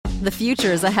The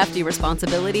future is a hefty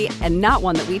responsibility and not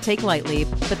one that we take lightly,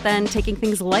 but then taking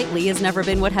things lightly has never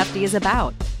been what Hefty is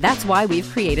about. That's why we've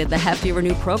created the Hefty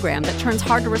Renew program that turns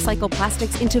hard-to-recycle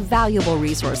plastics into valuable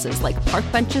resources like park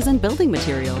benches and building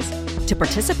materials. To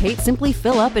participate, simply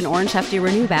fill up an orange Hefty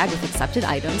Renew bag with accepted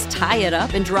items, tie it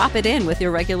up, and drop it in with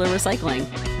your regular recycling.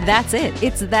 That's it.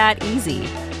 It's that easy.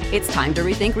 It's time to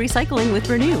rethink recycling with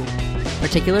Renew.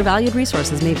 Particular valued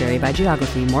resources may vary by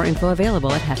geography. More info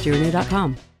available at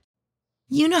heftyrenew.com.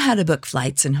 You know how to book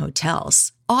flights and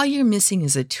hotels. All you're missing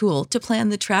is a tool to plan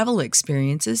the travel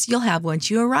experiences you'll have once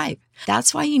you arrive.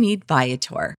 That's why you need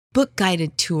Viator. Book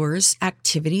guided tours,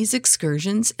 activities,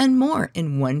 excursions, and more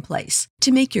in one place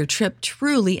to make your trip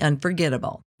truly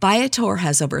unforgettable. Viator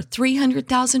has over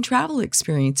 300,000 travel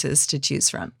experiences to choose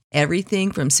from.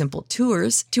 Everything from simple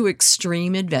tours to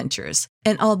extreme adventures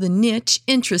and all the niche,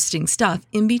 interesting stuff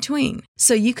in between.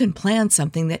 So you can plan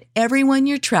something that everyone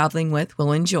you're traveling with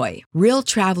will enjoy. Real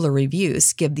traveler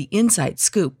reviews give the inside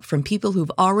scoop from people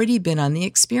who've already been on the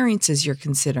experiences you're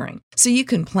considering. So you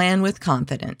can plan with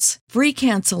confidence. Free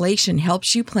cancellation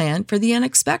helps you plan for the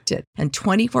unexpected. And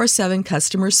 24/7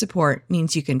 customer support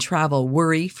means you can travel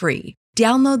worry-free.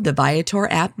 Download the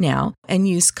Viator app now and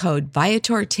use code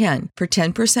Viator10 for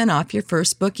 10% off your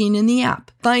first booking in the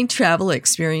app. Find travel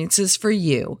experiences for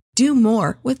you. Do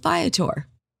more with Viator.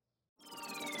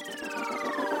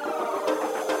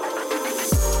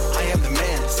 I am the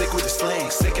man, sick with the slang,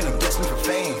 sick and I'm destined for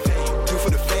fame. Do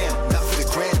for the fam, not for the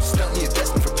gram, stunt me,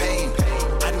 destined for pain.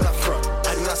 I do not front,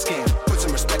 I do not scam, put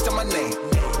some respect on my name.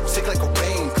 Sick like a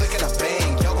rain, click and I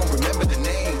bang, y'all gon' remember the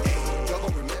name. Y'all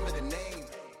gon' remember the name.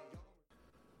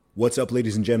 What's up,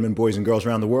 ladies and gentlemen, boys and girls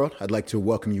around the world? I'd like to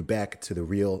welcome you back to the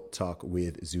Real Talk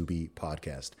with Zuby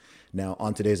podcast. Now,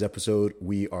 on today's episode,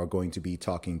 we are going to be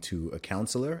talking to a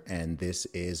counselor, and this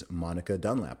is Monica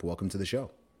Dunlap. Welcome to the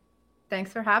show.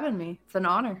 Thanks for having me. It's an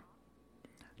honor.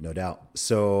 No doubt.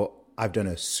 So I've done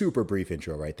a super brief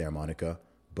intro right there, Monica,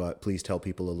 but please tell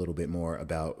people a little bit more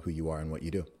about who you are and what you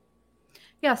do.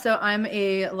 Yeah, so I'm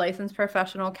a licensed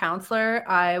professional counselor.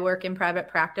 I work in private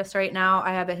practice right now.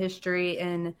 I have a history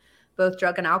in both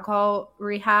drug and alcohol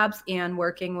rehabs and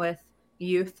working with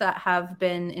youth that have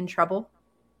been in trouble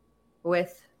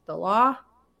with the law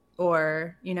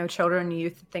or, children,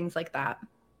 youth, things like that.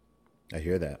 I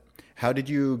hear that. How did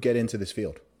you get into this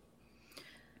field?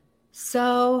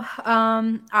 So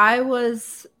I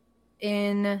was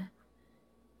in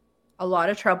a lot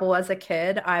of trouble as a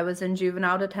kid. I was in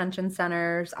juvenile detention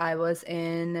centers. I was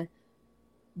in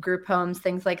group homes,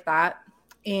 things like that.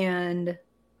 And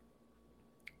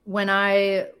when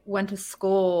I went to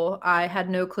school, I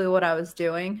had no clue what I was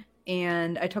doing.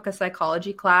 And I took a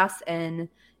psychology class and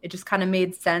it just kind of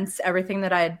made sense. Everything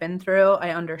that I had been through, I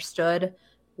understood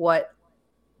what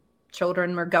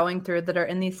children were going through that are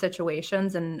in these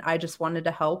situations. And I just wanted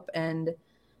to help and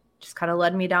just kind of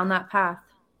led me down that path.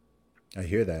 I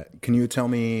hear that. Can you tell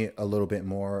me a little bit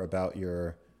more about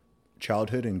your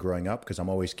childhood and growing up? Because I'm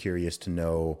always curious to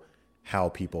know how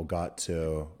people got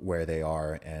to where they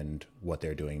are and what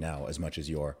they're doing now, as much as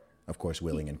you're, of course,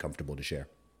 willing and comfortable to share.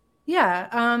 Yeah.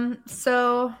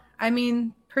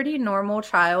 Pretty normal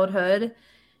childhood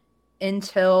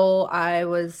until I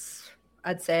was,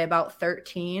 I'd say, about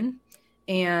 13.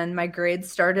 And my grades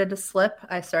started to slip.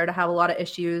 I started to have a lot of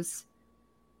issues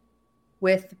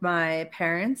with my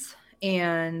parents.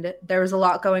 And there was a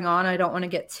lot going on. I don't want to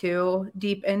get too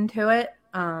deep into it.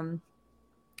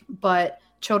 But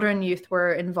children and youth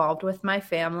were involved with my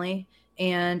family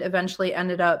and eventually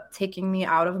ended up taking me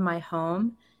out of my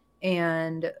home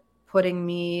and putting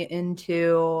me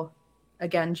into,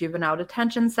 again, juvenile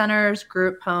detention centers,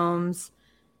 group homes,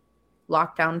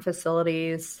 lockdown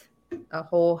facilities, a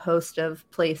whole host of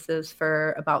places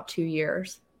for about 2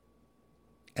 years.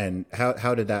 And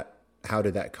how did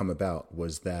that come about?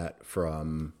 Was that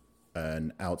from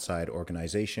an outside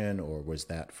organization or was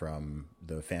that from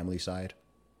the family side?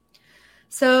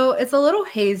 So it's a little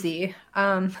hazy.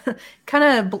 Kind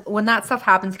of when that stuff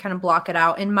happens, kind of block it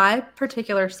out. In my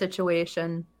particular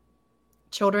situation,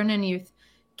 children and youth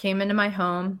came into my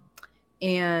home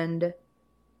and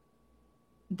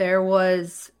there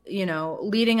was,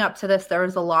 leading up to this, there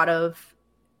was a lot of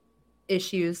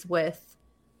issues with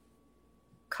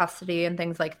custody and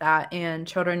things like that. And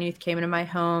children and youth came into my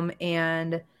home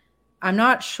and I'm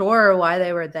not sure why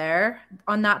they were there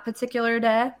on that particular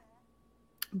day,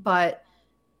 but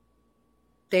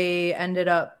they ended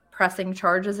up pressing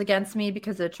charges against me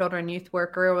because the children youth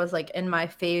worker was in my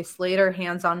face, laid her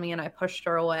hands on me and I pushed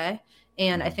her away.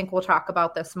 And I think we'll talk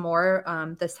about this more.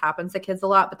 This happens to kids a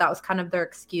lot, but that was kind of their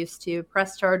excuse to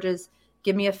press charges,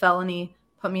 give me a felony,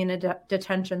 put me in a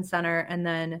detention center, and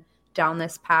then down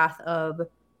this path of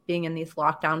being in these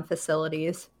lockdown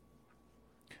facilities.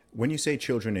 When you say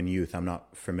children and youth, I'm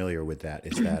not familiar with that.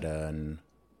 Is that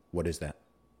what is that?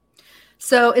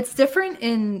 So it's different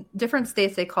in different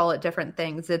states. They call it different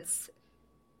things. It's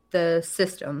the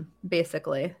system,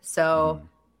 basically. So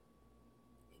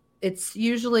it's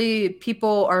usually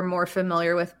people are more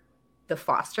familiar with the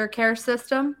foster care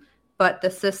system, but the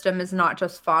system is not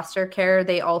just foster care.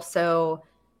 They also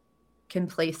can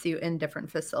place you in different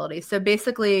facilities. So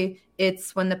basically,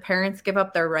 it's when the parents give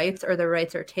up their rights or their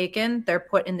rights are taken, they're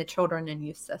put in the children and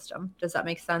youth system. Does that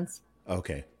make sense?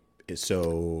 Okay.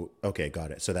 So, okay,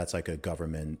 got it. So that's like a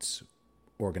government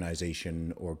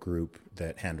organization or group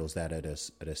that handles that at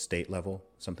a state level,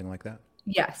 something like that?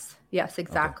 Yes,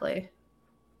 exactly. Okay.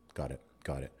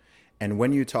 Got it. And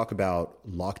when you talk about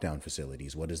lockdown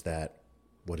facilities, what does that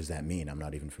mean? I'm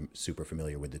not even super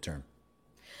familiar with the term.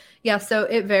 Yeah, so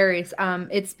it varies.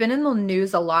 It's been in the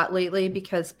news a lot lately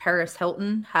because Paris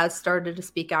Hilton has started to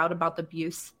speak out about the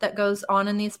abuse that goes on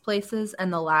in these places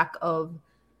and the lack of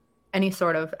any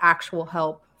sort of actual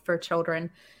help for children.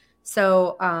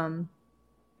 So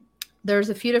there's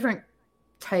a few different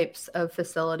types of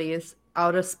facilities.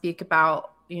 I'll just speak about,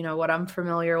 what I'm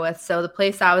familiar with. So the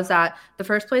place I was at, the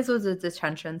first place was a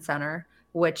detention center,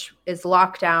 which is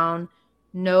locked down,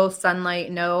 no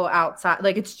sunlight, no outside,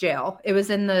 like it's jail. It was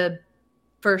in the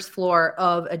first floor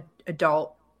of an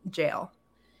adult jail.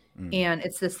 And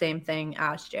it's the same thing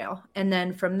as jail. And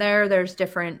then from there, there's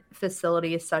different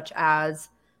facilities such as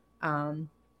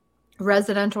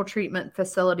residential treatment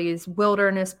facilities,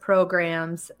 wilderness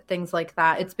programs, things like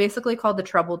that. It's basically called the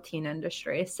troubled teen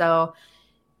industry. So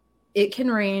it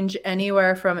can range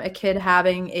anywhere from a kid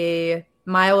having a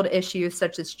mild issue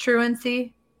such as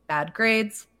truancy, bad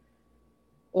grades,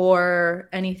 or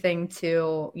anything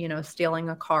to, stealing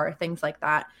a car, things like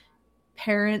that.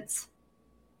 Parents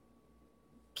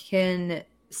can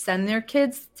send their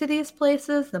kids to these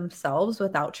places themselves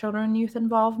without children and youth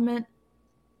involvement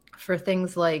for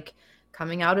things like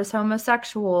coming out as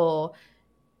homosexual,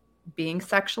 being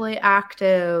sexually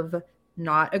active,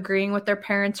 not agreeing with their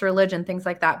parents' religion, things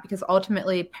like that, because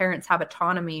ultimately parents have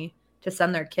autonomy to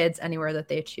send their kids anywhere that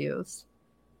they choose.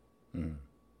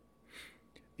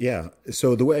 Yeah.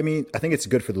 So I think it's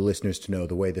good for the listeners to know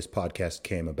the way this podcast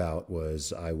came about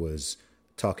was I was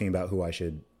talking about who I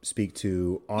should speak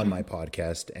to on my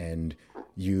podcast, and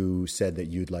you said that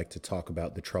you'd like to talk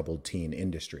about the troubled teen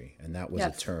industry. And that was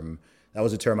a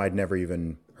term I'd never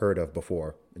even heard of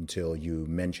before until you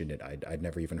mentioned it. I'd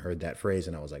never even heard that phrase.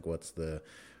 And I was like, what's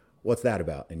that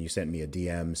about? And you sent me a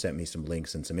DM, sent me some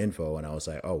links and some info. And I was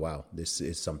like, oh, wow, this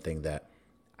is something that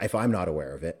if I'm not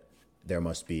aware of it, there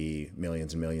must be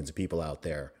millions and millions of people out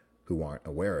there who aren't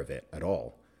aware of it at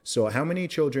all. So how many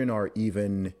children are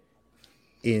even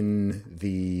in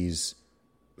these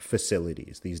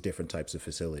facilities, these different types of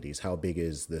facilities? How big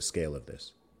is the scale of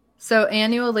this? So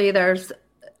annually, there's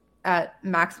at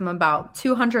maximum about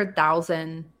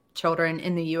 200,000 children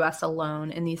in the U.S.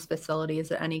 alone in these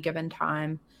facilities at any given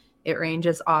time. It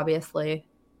ranges, obviously,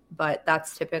 but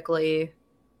that's typically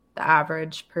the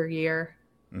average per year.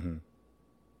 Mm-hmm.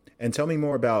 And tell me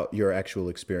more about your actual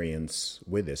experience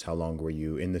with this. How long were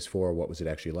you in this for? What was it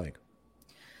actually like?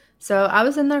 So I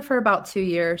was in there for about 2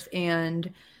 years,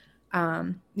 and,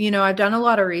 I've done a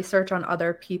lot of research on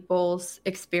other people's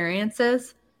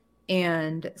experiences,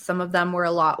 and some of them were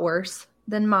a lot worse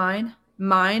than mine.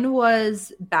 Mine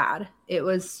was bad. It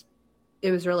was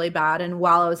really bad. And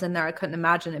while I was in there, I couldn't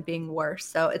imagine it being worse.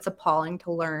 So it's appalling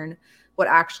to learn what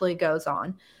actually goes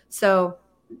on. So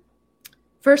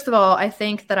first of all, I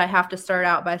think that I have to start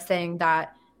out by saying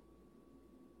that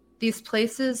these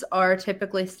places are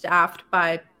typically staffed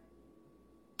by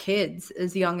kids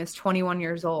as young as 21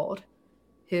 years old,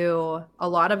 who a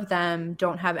lot of them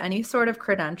don't have any sort of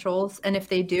credentials. And if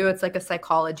they do, it's like a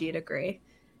psychology degree.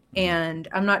 And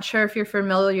I'm not sure if you're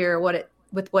familiar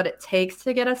with what it takes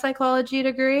to get a psychology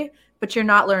degree, but you're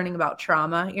not learning about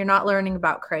trauma. You're not learning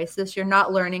about crisis. You're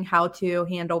not learning how to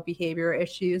handle behavior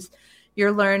issues.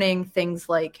 You're learning things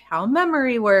like how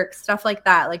memory works, stuff like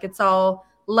that. Like it's all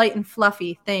light and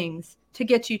fluffy things to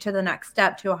get you to the next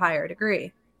step to a higher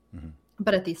degree. Mm-hmm.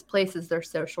 But at these places, they're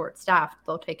so short-staffed,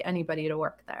 they'll take anybody to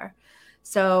work there.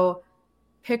 So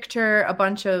picture a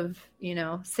bunch of,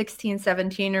 16,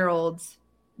 17-year-olds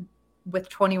with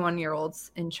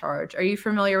 21-year-olds in charge. Are you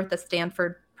familiar with the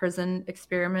Stanford prison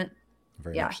experiment?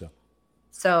 Very much so.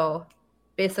 So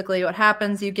basically what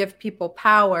happens, you give people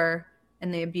power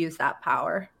and they abuse that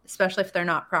power. especially if they're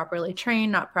not properly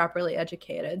trained, not properly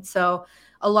educated. So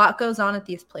a lot goes on at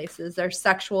these places. There's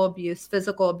sexual abuse,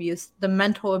 physical abuse. The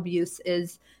mental abuse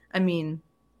is, I mean,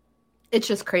 it's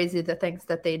just crazy the things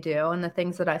that they do and the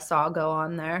things that I saw go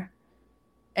on there.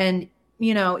 And,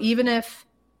 you know, even if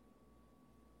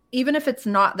it's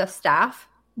not the staff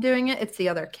doing it, it's the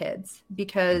other kids.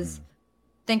 Because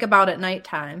think about at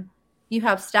nighttime, you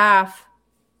have staff,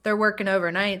 they're working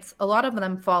overnights. A lot of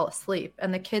them fall asleep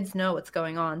and the kids know what's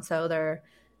going on. So they're,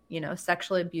 you know,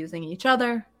 sexually abusing each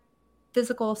other,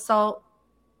 physical assault,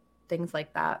 things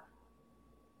like that.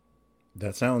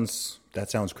 That sounds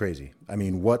crazy. I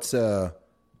mean, what's a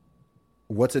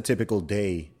typical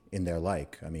day in their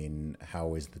like? I mean,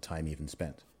 how is the time even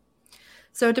spent?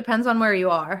 So it depends on where you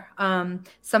are.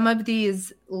 Some of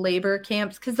these labor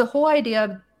camps, because the whole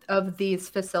idea of these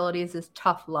facilities is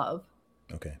tough love.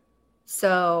 Okay.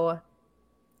 So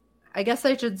I guess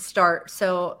I should start.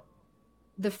 So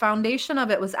the foundation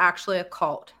of it was actually a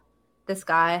cult. This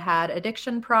guy had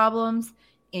addiction problems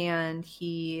and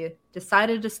he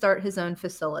decided to start his own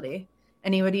facility.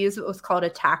 And he would use what was called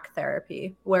attack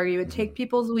therapy, where you would take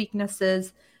people's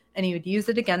weaknesses and you would use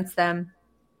it against them.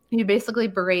 You basically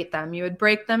berate them. You would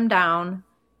break them down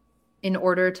in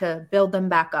order to build them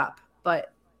back up.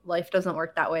 But life doesn't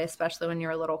work that way, especially when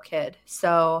you're a little kid.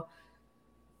 So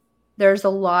there's a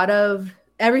lot of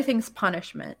everything's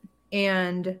punishment.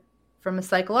 And from a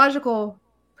psychological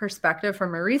perspective,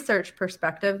 from a research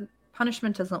perspective,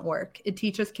 punishment doesn't work. It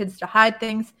teaches kids to hide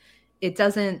things. It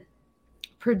doesn't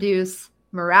produce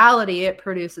morality. It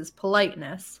produces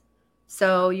politeness.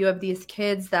 So you have these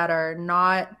kids that are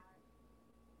not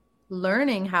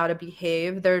learning how to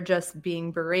behave. They're just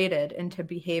being berated into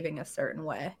behaving a certain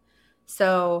way.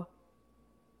 So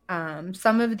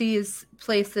some of these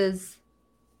places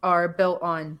are built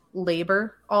on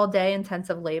labor all day,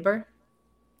 intensive labor.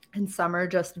 And some are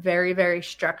just very, very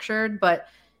structured, but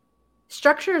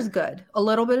structure is good. A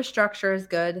little bit of structure is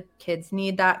good. Kids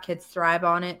need that. Kids thrive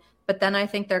on it. But then I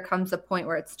think there comes a point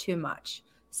where it's too much.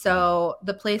 So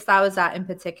the place I was at in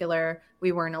particular,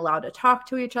 we weren't allowed to talk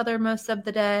to each other most of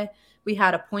the day. We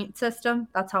had a point system.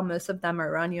 That's how most of them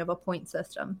are run. You have a point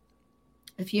system.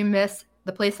 If you miss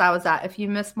the place I was at, if you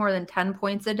miss more than 10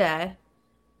 points a day,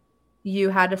 you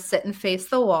had to sit and face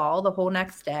the wall the whole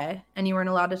next day, and you weren't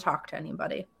allowed to talk to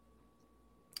anybody.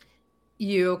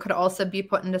 You could also be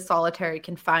put into solitary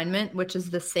confinement, which is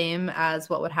the same as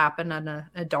what would happen in an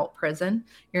adult prison.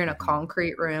 You're in a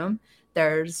concrete room.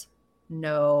 There's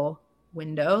no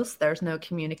windows. There's no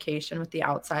communication with the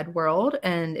outside world.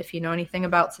 And if you know anything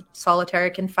about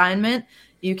solitary confinement,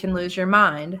 you can lose your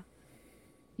mind.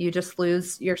 You just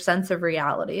lose your sense of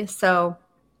reality. So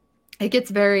it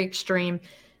gets very extreme.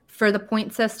 For the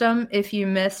point system, if you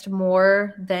missed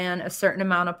more than a certain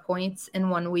amount of points in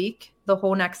 1 week, the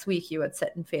whole next week you would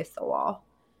sit and face the wall.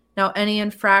 Now, any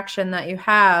infraction that you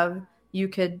have,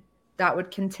 that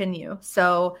would continue.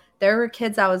 So there were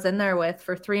kids I was in there with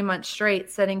for 3 months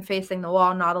straight, sitting facing the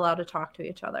wall, not allowed to talk to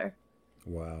each other.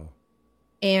 Wow.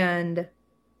 And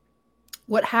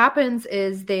what happens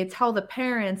is they tell the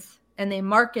parents and they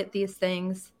market these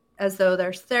things as though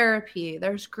there's therapy,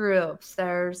 there's groups,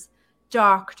 there's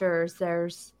doctors,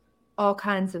 there's all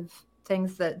kinds of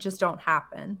things that just don't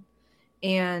happen.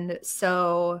 And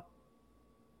so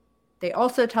they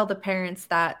also tell the parents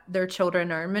that their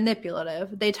children are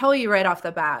manipulative. They tell you right off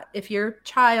the bat, if your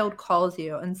child calls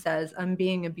you and says, I'm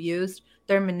being abused,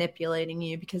 they're manipulating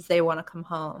you because they want to come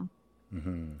home.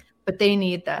 Mm-hmm. But they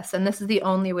need this, and this is the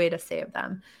only way to save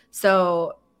them.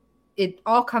 So it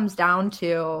all comes down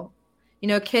to,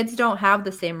 kids don't have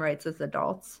the same rights as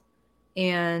adults.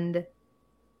 And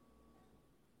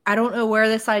I don't know where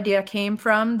this idea came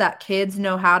from that kids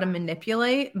know how to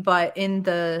manipulate, but in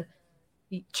the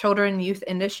children and youth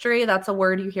industry, that's a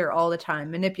word you hear all the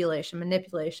time: manipulation,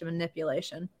 manipulation,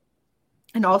 manipulation.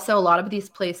 And also a lot of these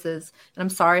places, and I'm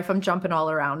sorry if I'm jumping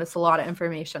all around, it's a lot of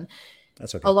information.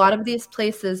 That's okay. A lot of these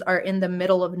places are in the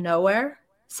middle of nowhere,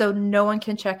 so no one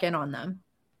can check in on them.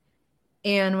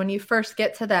 And when you first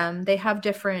get to them, they have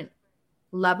different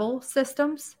level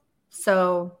systems.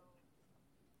 So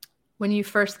when you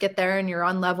first get there and you're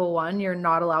on level 1, you're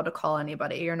not allowed to call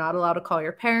anybody. You're not allowed to call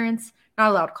your parents, not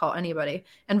allowed to call anybody.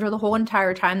 And for the whole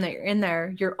entire time that you're in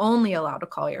there, you're only allowed to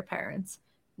call your parents.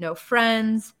 No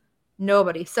friends,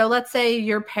 nobody. So let's say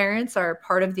your parents are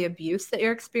part of the abuse that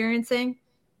you're experiencing.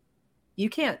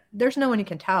 There's no one you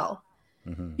can tell.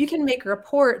 Mm-hmm. You can make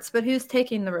reports, but who's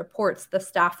taking the reports? The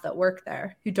staff that work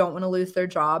there, who don't want to lose their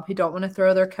job, who don't want to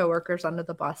throw their coworkers under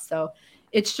the bus. So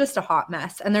it's just a hot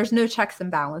mess, and there's no checks and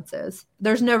balances.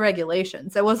 There's no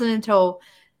regulations. It wasn't until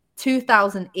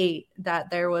 2008 that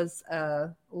there was a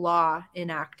law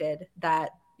enacted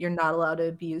that you're not allowed to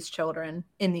abuse children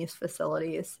in these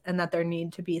facilities and that there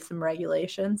need to be some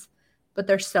regulations. But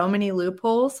there's so many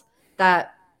loopholes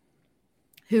that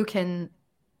who can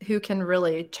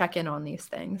really check in on these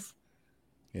things.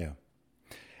 Yeah.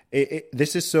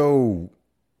 This is so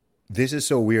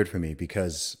weird for me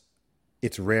because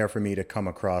it's rare for me to come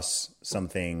across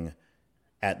something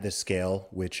at this scale,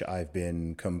 which I've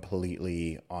been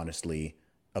completely, honestly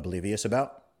oblivious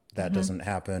about. That doesn't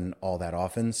happen all that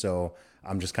often. So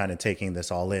I'm just kind of taking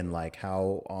this all in, like,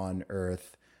 how on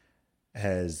earth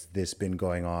has this been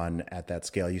going on at that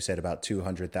scale? You said about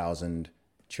 200,000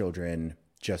 children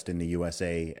just in the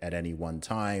USA at any one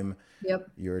time.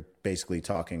 Yep. You're basically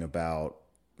talking about,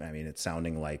 I mean, it's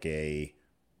sounding like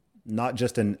not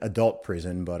just an adult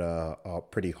prison, but a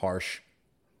pretty harsh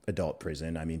adult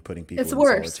prison. I mean, putting people in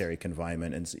solitary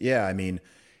confinement. And yeah, I mean,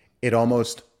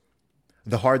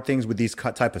 the hard things with these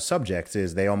type of subjects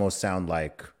is they almost sound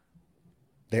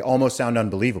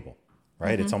unbelievable,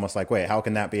 right? It's almost like, wait, how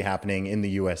can that be happening in the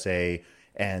USA?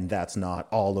 And that's not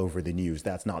all over the news.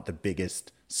 That's not the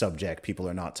biggest subject. People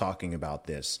are not talking about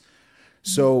this.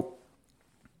 So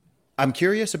I'm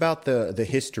curious about the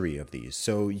history of these.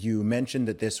 So you mentioned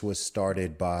that this was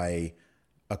started by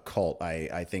a cult.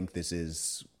 I think this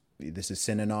is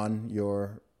Synanon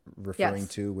you're referring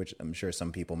to, which I'm sure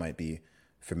some people might be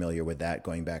familiar with that,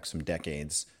 going back some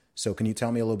decades. So can you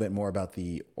tell me a little bit more about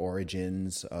the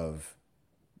origins of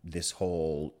this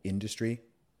whole industry?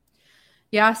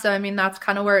 Yeah, so I mean, that's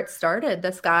kind of where it started.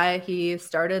 This guy, he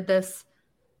started this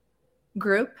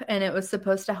group and it was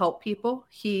supposed to help people.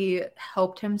 He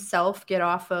helped himself get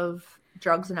off of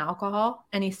drugs and alcohol,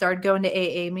 and he started going to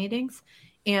AA meetings,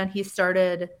 and he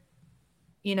started,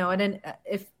 and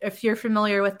if you're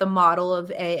familiar with the model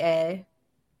of AA,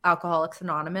 Alcoholics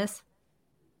Anonymous,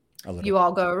 you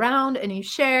all go around and you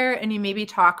share and you maybe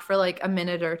talk for like a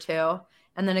minute or two,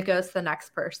 and then it goes to the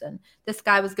next person. This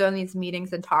guy was going to these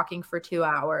meetings and talking for 2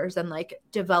 hours and like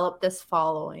developed this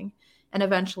following. And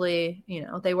eventually,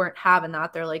 they weren't having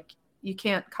that. They're like, you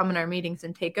can't come in our meetings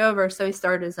and take over. So he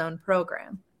started his own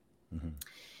program.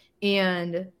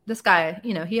 And this guy,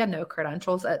 he had no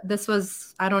credentials. This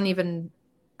was, I don't even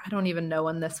know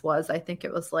when this was. I think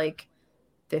it was like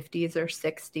 50s or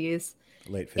 60s.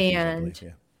 Late 50s, and I believe,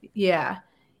 yeah. Yeah.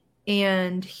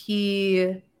 And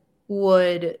he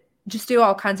would just do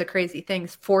all kinds of crazy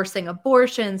things, forcing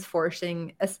abortions,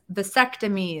 forcing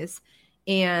vasectomies,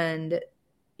 and,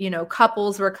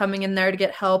 couples were coming in there to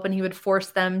get help and he would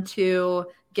force them to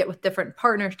get with different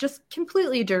partners, just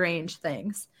completely deranged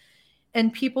things.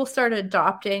 And people started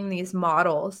adopting these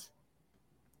models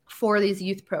for these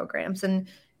youth programs. And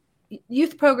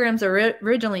youth programs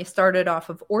originally started off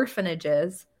of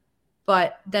orphanages.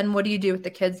 But then what do you do with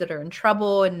the kids that are in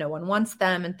trouble and no one wants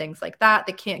them and things like that?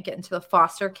 They can't get into the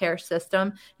foster care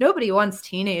system. Nobody wants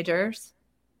teenagers.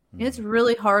 It's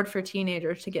really hard for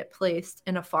teenagers to get placed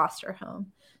in a foster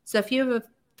home. So if you have a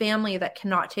family that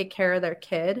cannot take care of their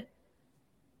kid,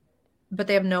 but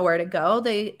they have nowhere to go,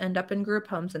 they end up in group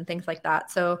homes and things like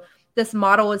that. So this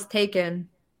model was taken,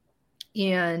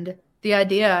 and the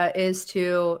idea is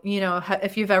to,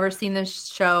 if you've ever seen this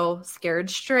show Scared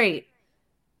Straight,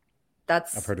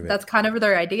 I've heard of it. That's kind of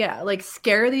their idea. Like,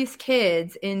 scare these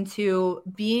kids into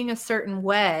being a certain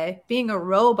way, being a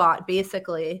robot,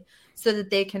 basically, so that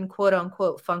they can, quote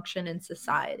unquote, function in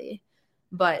society.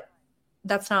 But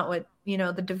that's not what,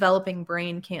 the developing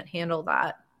brain can't handle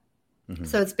that.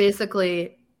 So it's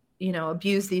basically,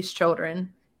 abuse these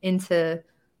children into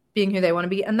being who they want to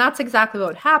be. And that's exactly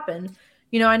what happened.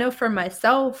 I know for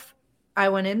myself, I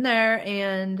went in there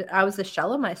and I was a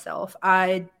shell of myself.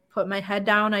 I put my head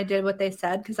down. I did what they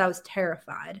said because I was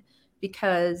terrified,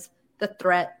 because the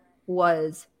threat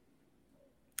was,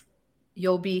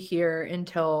 you'll be here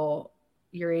until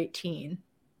you're 18.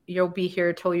 You'll be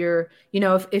here till you're,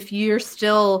 if you're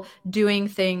still doing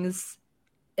things,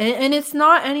 and it's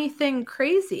not anything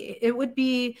crazy. It would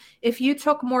be if you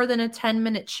took more than a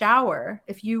 10-minute shower,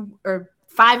 or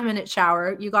 5-minute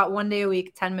shower, you got 1 day a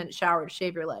week, 10-minute shower to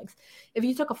shave your legs. If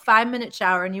you took a 5-minute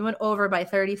shower and you went over by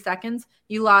 30 seconds,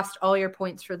 you lost all your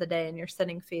points for the day and you're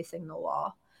sitting facing the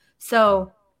wall.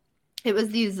 So it was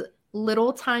these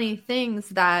little tiny things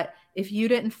that if you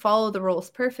didn't follow the rules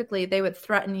perfectly, they would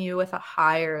threaten you with a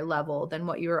higher level than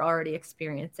what you were already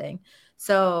experiencing.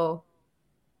 So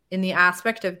in the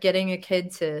aspect of getting a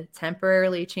kid to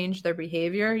temporarily change their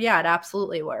behavior, yeah, it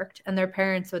absolutely worked. And their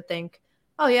parents would think,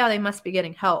 oh yeah, they must be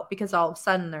getting help because all of a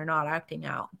sudden they're not acting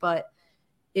out. But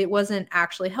it wasn't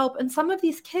actually help. And some of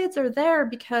these kids are there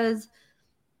because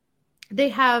they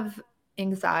have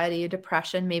anxiety,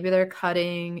 depression, maybe they're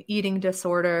cutting, eating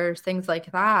disorders, things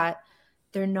like that,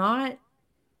 they're not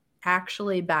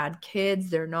actually bad kids.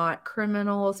 They're not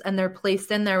criminals, and they're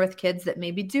placed in there with kids that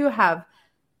maybe do have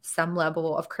some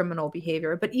level of criminal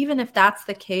behavior. But even if that's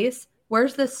the case,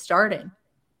 where's this starting?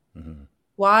 Mm-hmm.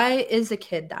 Why is a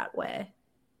kid that way?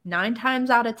 9 times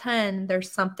out of 10,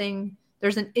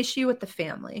 there's an issue with the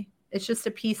family. It's just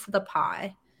a piece of the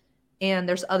pie, and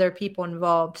there's other people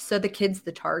involved. So the kid's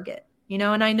the target,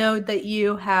 and I know that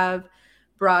you have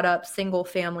brought up single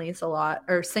families a lot,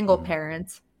 or single mm-hmm.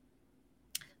 parents.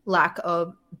 Lack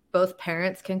of both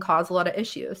parents can cause a lot of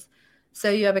issues. So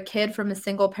you have a kid from a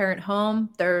single parent home,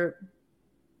 their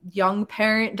young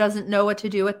parent doesn't know what to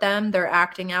do with them. They're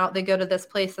acting out. They go to this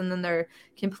place and then they're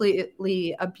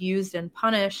completely abused and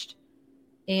punished.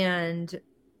 And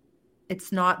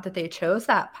it's not that they chose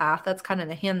that path. That's kind of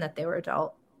the hand that they were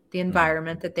dealt. The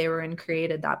environment that they were in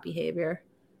created that behavior.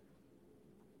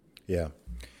 Yeah.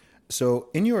 So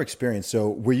in your experience,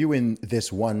 were you in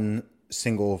this one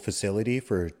single facility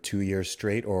for 2 years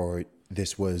straight, or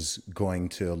this was going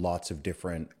to lots of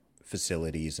different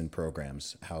facilities and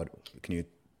programs? Can you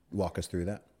walk us through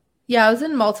that? Yeah, I was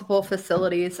in multiple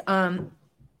facilities.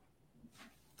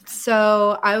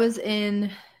 So I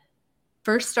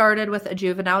first started with a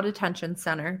juvenile detention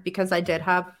center because I did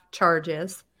have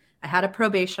charges. I had a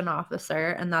probation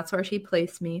officer, and that's where she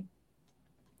placed me.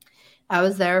 I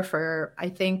was there for, I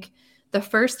think, the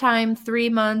first time 3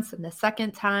 months, and the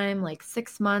second time like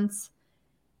 6 months.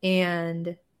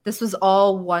 And this was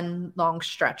all one long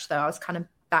stretch, though. I was kind of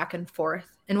back and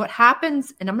forth. And what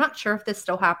happens, and I'm not sure if this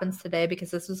still happens today because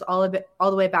this was all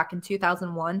the way back in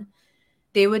 2001,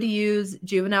 they would use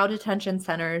juvenile detention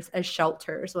centers as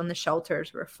shelters when the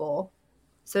shelters were full.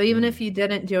 So even if you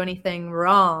didn't do anything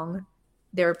wrong,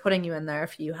 they were putting you in there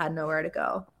if you had nowhere to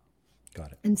go.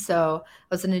 Got it. And so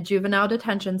I was in a juvenile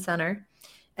detention center.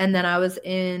 And then I was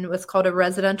in what's called a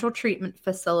residential treatment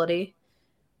facility,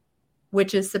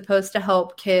 which is supposed to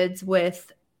help kids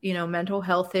with, mental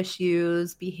health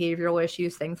issues, behavioral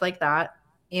issues, things like that.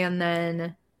 And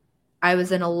then I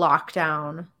was in a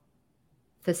lockdown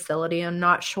facility. I'm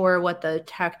not sure what the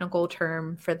technical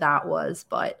term for that was,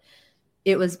 but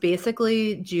it was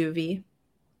basically juvie,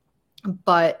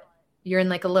 but you're in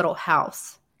like a little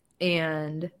house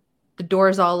and the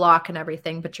doors all lock and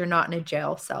everything, but you're not in a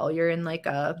jail cell. You're in like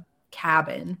a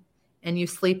cabin and you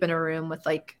sleep in a room with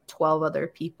like 12 other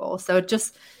people. So it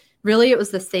was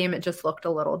the same. It just looked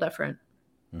a little different.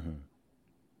 Mm-hmm.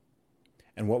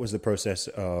 And what was the process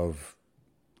of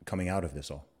coming out of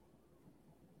this all?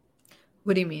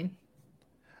 What do you mean?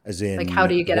 As in, like, how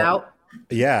do you get out?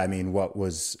 Yeah. I mean,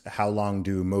 how long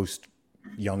do most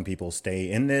young people stay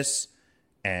in this?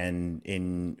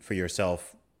 And for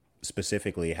yourself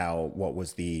specifically, what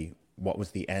was the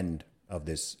end of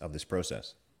this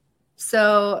process?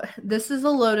 So this is a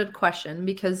loaded question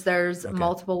because there's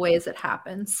multiple ways it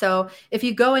happens. So if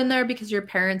you go in there because your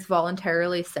parents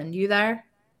voluntarily send you there,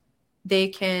 they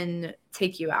can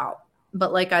take you out.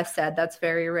 But like I said, that's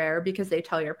very rare because they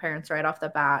tell your parents right off the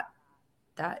bat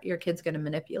that your kid's going to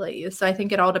manipulate you. So I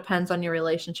think it all depends on your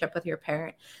relationship with your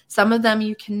parent. Some of them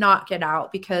you cannot get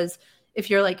out because if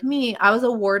you're like me, I was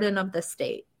a warden of the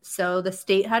state. So the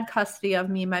state had custody of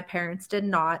me. My parents did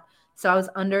not. So I was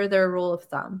under their rule of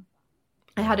thumb.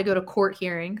 I had to go to court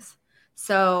hearings.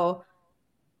 So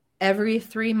every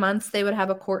 3 months they would have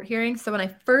a court hearing. So when I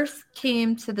first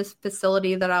came to this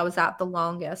facility that I was at the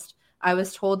longest, I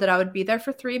was told that I would be there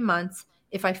for 3 months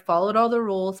if I followed all the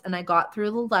rules and I got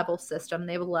through the level system.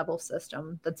 They have a level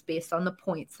system that's based on the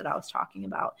points that I was talking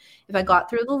about. If I got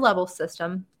through the level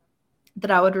system, that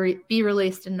I would be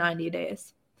released in 90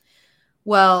 days.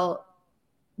 Well,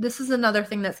 this is another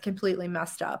thing that's completely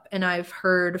messed up. And I've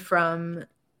heard from,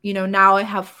 now I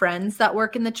have friends that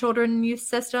work in the children and youth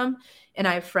system, and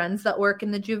I have friends that work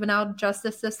in the juvenile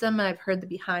justice system, and I've heard the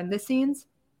behind the scenes.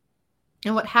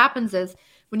 And what happens is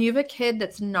when you have a kid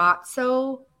that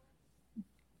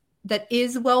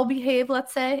is well behaved,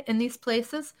 let's say, in these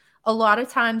places, a lot of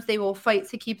times they will fight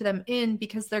to keep them in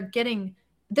because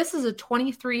this is a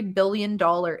 $23 billion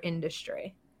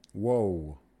industry.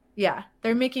 Whoa. Yeah.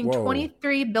 They're making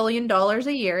 $23 billion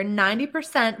a year,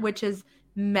 90%, which is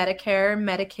Medicare,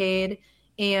 Medicaid,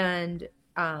 and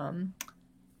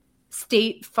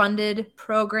state-funded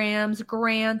programs,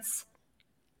 grants,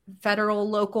 federal,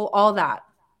 local, all that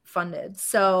funded.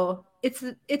 So it's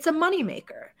a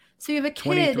moneymaker. So you have a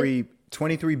kid.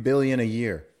 $23 billion a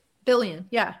year. Billion,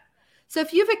 yeah. So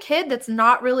if you have a kid that's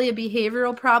not really a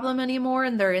behavioral problem anymore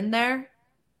and they're in there,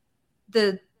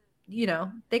 they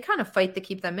kind of fight to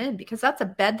keep them in because that's a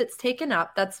bed that's taken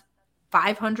up. That's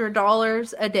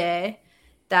 $500 a day.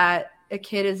 that a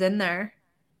kid is in there.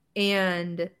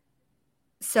 And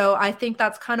so I think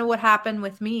that's kind of what happened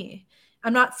with me.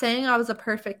 I'm not saying I was a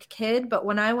perfect kid, but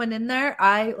when I went in there,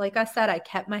 like I said, I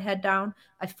kept my head down.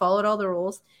 I followed all the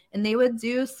rules, and they would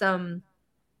do some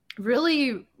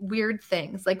really weird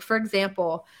things. Like, for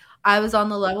example, I was on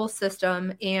the level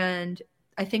system, and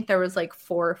I think there was like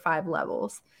 4 or 5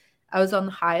 levels. I was on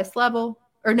the highest level,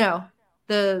 or no,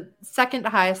 the second to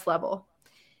highest level.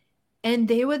 And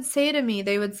they would say to me,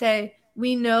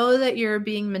 we know that you're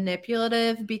being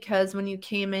manipulative because when you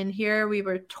came in here, we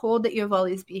were told that you have all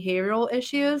these behavioral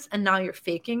issues, and now you're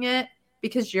faking it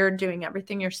because you're doing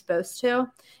everything you're supposed to.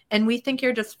 And we think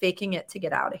you're just faking it to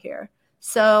get out of here.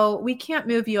 So we can't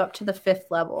move you up to the 5th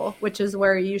level, which is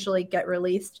where you usually get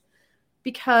released,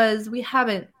 because we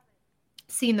haven't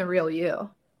seen the real you.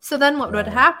 So then what would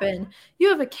happen? You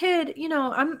have a kid,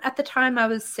 at the time I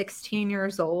was 16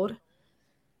 years old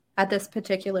at this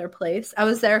particular place. I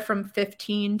was there from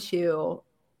 15 to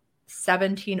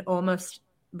 17, almost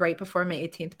right before my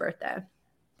 18th birthday.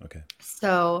 Okay.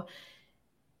 So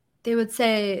they would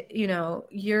say,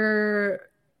 you're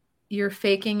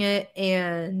faking it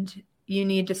and you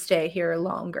need to stay here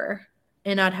longer.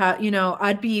 And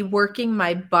I'd be working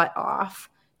my butt off,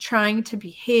 trying to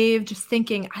behave, just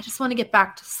thinking, I just want to get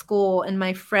back to school and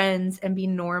my friends and be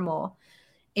normal.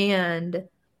 And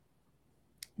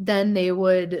then they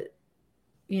would,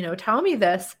 tell me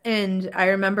this. And I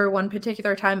remember one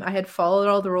particular time I had followed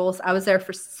all the rules. I was there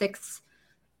for six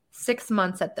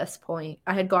months at this point.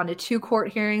 I had gone to 2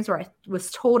 court hearings where I was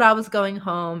told I was going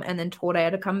home and then told I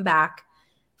had to come back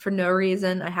for no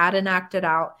reason. I hadn't acted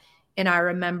out. And I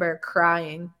remember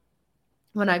crying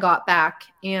when I got back,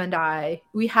 and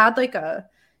you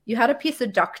had a piece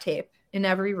of duct tape in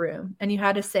every room, and you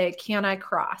had to say, "Can I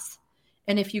cross?"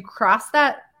 And if you cross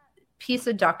that piece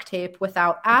of duct tape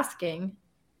without asking,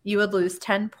 you would lose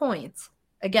 10 points.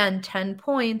 Again, 10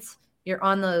 points, you're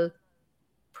on the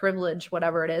privilege,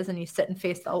 whatever it is, and you sit and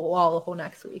face the wall the whole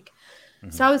next week.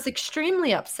 Mm-hmm. So I was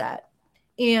extremely upset.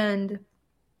 And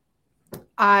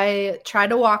I tried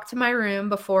to walk to my room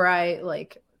before I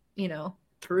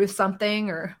threw something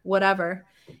or whatever.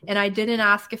 And I didn't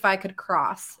ask if I could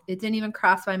cross. It didn't even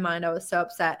cross my mind. I was so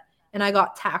upset. And I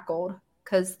got tackled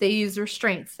because they use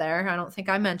restraints there. I don't think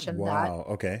I mentioned that. Wow.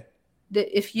 Okay.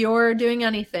 If you're doing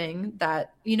anything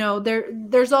that,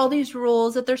 there's all these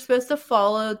rules that they're supposed to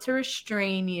follow to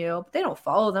restrain you, but they don't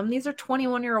follow them. These are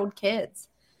 21-year-old kids.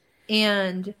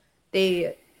 And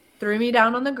they threw me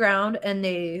down on the ground and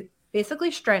they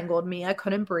basically strangled me. I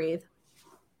couldn't breathe.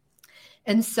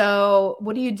 And so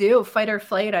what do you do? Fight or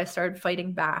flight. I started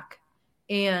fighting back.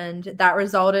 And that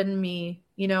resulted in me,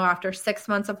 after 6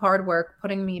 months of hard work,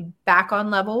 putting me back on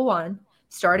level 1,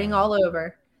 starting all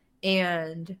over.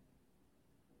 And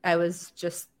I was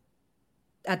just,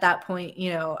 at that point,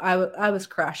 I was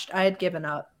crushed. I had given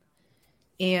up.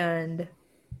 And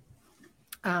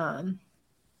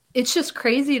it's just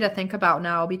crazy to think about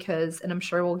now because, and I'm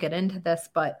sure we'll get into this,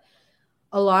 but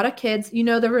a lot of kids, the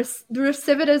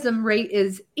recidivism rate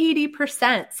is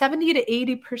 80%, 70 to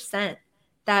 80%.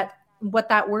 What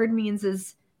that word means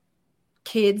is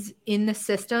kids in the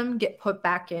system get put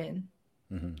back in.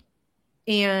 Mm-hmm.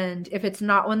 And if it's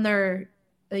not when they're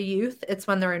a youth, it's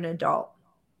when they're an adult.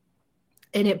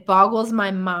 And it boggles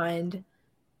my mind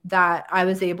that I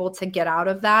was able to get out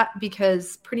of that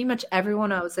because pretty much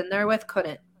everyone I was in there with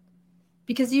couldn't.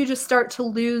 Because you just start to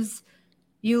lose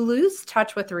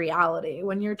touch with reality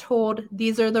when you're told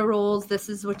these are the rules, this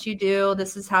is what you do,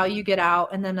 this is how you get out,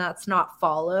 and then that's not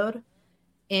followed,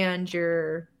 and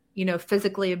you're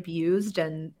physically abused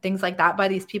and things like that by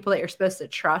these people that you're supposed to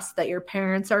trust, that your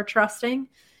parents are trusting.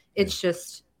 It's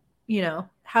just,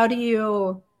 how do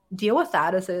you deal with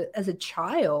that as a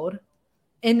child?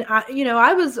 And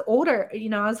I was older,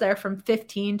 I was there from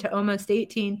 15 to almost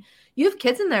 18. You have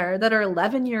kids in there that are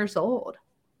 11 years old.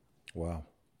 Wow.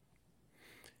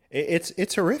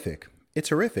 It's horrific. It's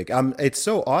horrific. It's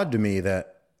so odd to me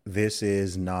that this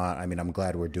is not, I'm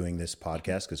glad we're doing this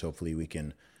podcast because hopefully we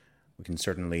can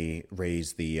certainly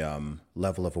raise the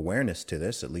level of awareness to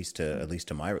this, at least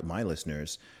to my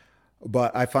listeners.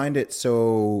 But I find it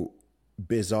so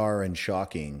bizarre and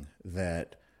shocking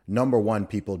that, number one,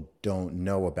 people don't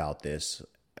know about this.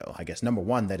 I guess number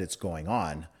one, that it's going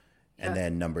on. Yeah. And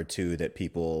then number two, that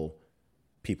people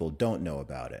don't know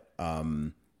about it.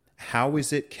 How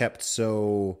is it kept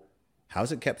so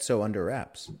under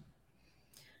wraps?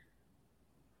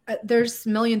 There's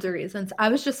millions of reasons. I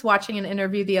was just watching an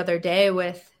interview the other day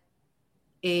with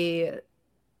a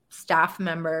staff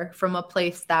member from a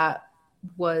place that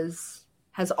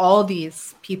has all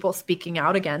these people speaking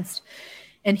out against.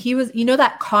 And he was, you know,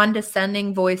 that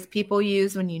condescending voice people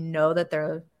use when you know that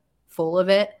they're full of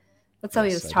it. That's how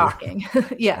he was talking.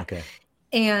 Yeah. Okay.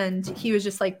 And he was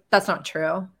just like, that's not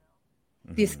true.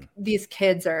 These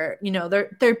kids are, you know,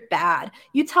 they're bad.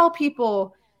 You tell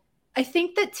people, I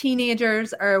think that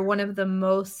teenagers are one of the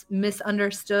most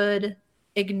misunderstood,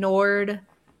 ignored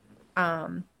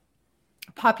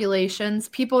populations.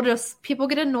 People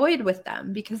get annoyed with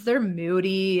them because they're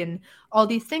moody and all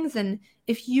these things. And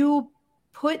if you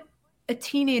put a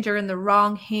teenager in the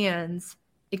wrong hands,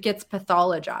 it gets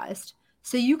pathologized.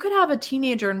 So you could have a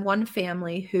teenager in one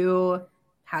family who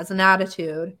has an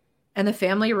attitude and the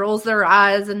family rolls their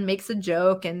eyes and makes a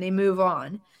joke and they move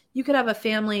on. You could have a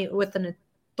family with an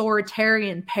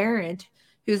authoritarian parent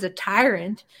who's a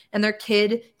tyrant and their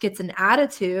kid gets an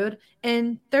attitude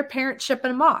and their parents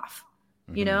shipping them off,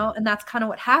 you know, and that's kind of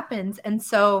what happens. And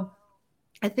so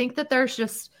I think that there's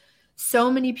just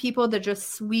so many people that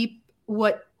just sweep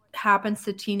what happens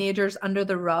to teenagers under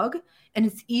the rug, and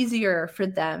it's easier for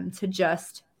them to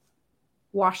just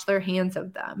wash their hands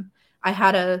of them. I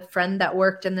had a friend that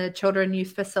worked in the children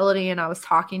youth facility, and I was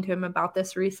talking to him about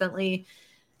this recently,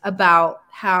 about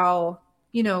how,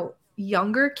 you know,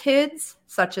 younger kids,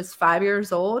 such as 5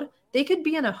 years old, they could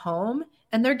be in a home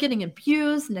and they're getting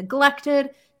abused,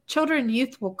 neglected. Children and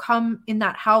youth will come in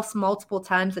that house multiple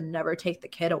times and never take the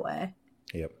kid away.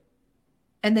 Yep.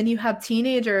 And then you have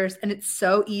teenagers, and it's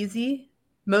so easy.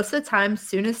 Most of the time, as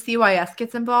soon as CYS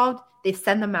gets involved, they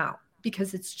send them out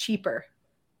because it's cheaper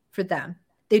for them.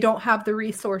 They don't have the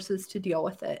resources to deal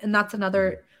with it. And that's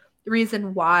another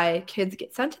reason why kids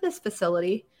get sent to this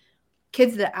facility.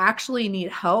 Kids that actually need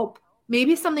help,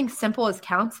 maybe something simple as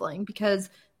counseling,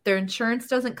 because their insurance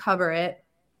doesn't cover it,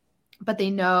 but they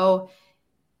know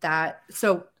that.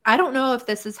 So I don't know if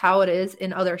this is how it is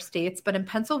in other states, but in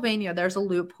Pennsylvania, there's a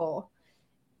loophole.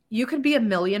 You could be a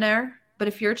millionaire, but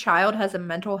if your child has a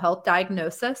mental health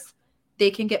diagnosis, they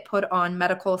can get put on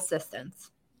medical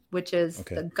assistance, which is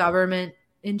the government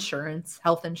insurance,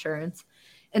 health insurance.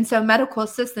 And so medical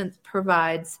assistance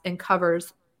provides and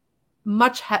covers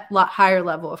much higher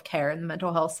level of care in the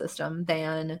mental health system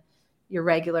than your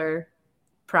regular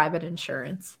private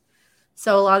insurance.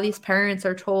 So a lot of these parents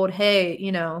are told, hey,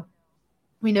 you know,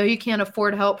 we know you can't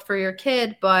afford help for your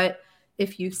kid, but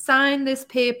if you sign this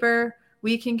paper,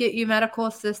 we can get you medical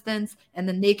assistance and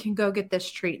then they can go get this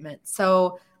treatment.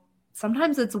 So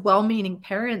sometimes it's well-meaning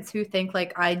parents who think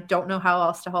like, I don't know how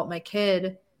else to help my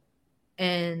kid.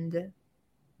 And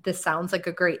this sounds like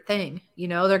a great thing. You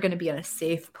know, they're going to be in a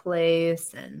safe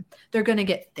place and they're going to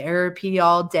get therapy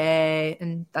all day.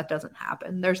 And that doesn't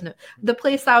happen. The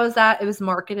place I was at, it was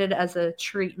marketed as a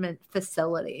treatment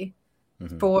facility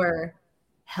for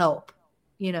help,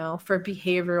 you know, for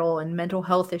behavioral and mental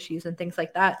health issues and things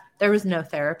like that. There was no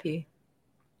therapy.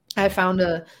 I found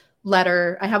a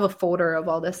letter. I have a folder of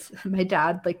all this. My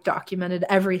dad like documented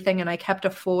everything and I kept a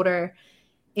folder.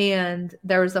 And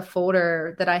there was a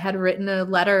folder that I had written a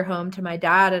letter home to my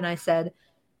dad. And I said,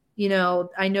 you know,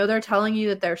 I know they're telling you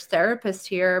that there's therapists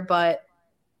here, but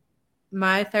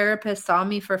my therapist saw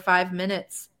me for 5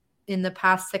 minutes in the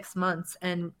past 6 months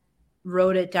and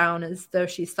wrote it down as though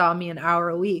she saw me an hour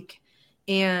a week.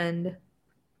 And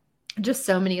just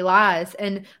so many lies.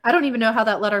 And I don't even know how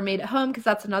that letter made it home, because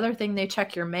that's another thing. They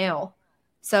check your mail.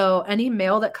 So any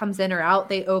mail that comes in or out,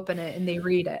 they open it and they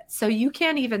read it. So you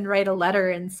can't even write a letter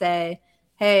and say,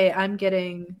 hey, I'm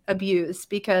getting abused,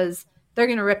 because they're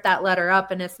going to rip that letter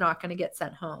up and it's not going to get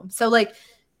sent home. So like,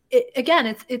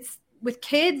 it's with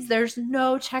kids, there's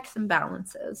no checks and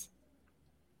balances.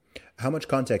 How much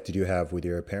contact did you have with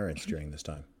your parents during this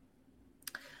time?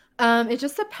 It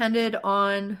just depended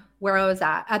on where I was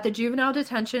at. At the juvenile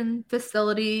detention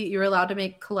facility, you're allowed to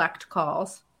make collect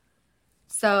calls.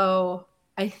 So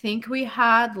I think we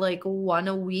had like one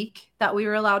a week that we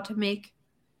were allowed to make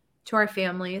to our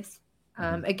families.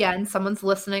 Again, someone's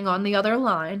listening on the other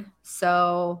line,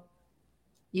 so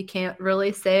you can't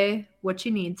really say what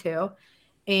you need to.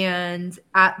 And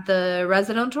at the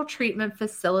residential treatment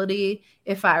facility,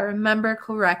 if I remember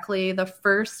correctly, the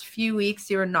first few weeks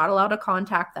you were not allowed to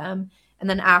contact them. And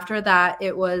then after that,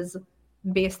 it was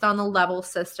based on the level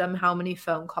system, how many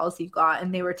phone calls you got.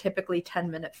 And they were typically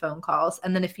 10-minute phone calls.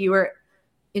 And then if you were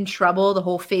in trouble, the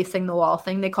whole facing the wall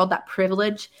thing, they called that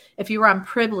privilege. If you were on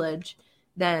privilege,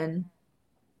 then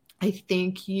I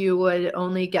think you would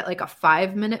only get like a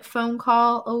 5-minute phone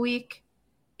call a week.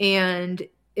 And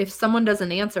if someone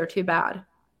doesn't answer, too bad.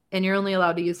 And you're only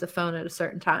allowed to use the phone at a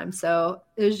certain time. So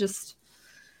it was just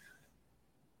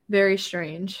very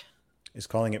strange. Is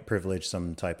calling it privilege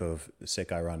some type of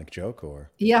sick, ironic joke,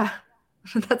 or? Yeah.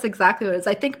 That's exactly what it is.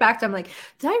 I think back to, I'm like,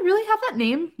 did I really have that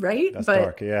name right? That's But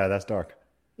dark. Yeah, that's dark.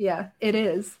 yeah, it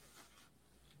is.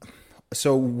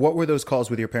 So what were those calls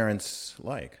with your parents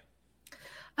like?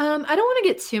 I don't want to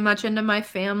get too much into my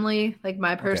family, like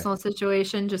my Okay. personal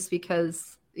situation, just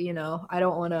because, I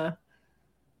don't want to,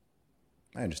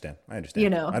 I understand. I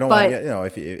understand. I don't want, but yeah, they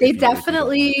if you don't want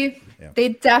definitely, to. Yeah. they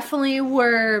definitely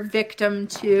were victim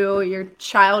to your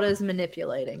child is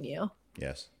manipulating you.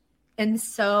 Yes. And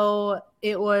so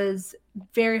it was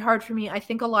very hard for me. I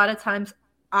think a lot of times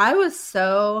I was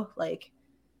so like,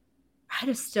 I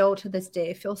just still to this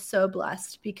day feel so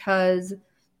blessed because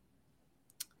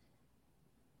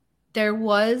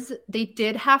they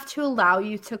did have to allow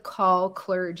you to call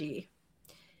clergy.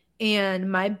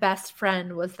 And my best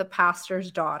friend was the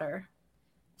pastor's daughter.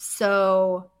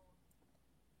 So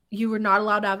you were not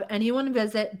allowed to have anyone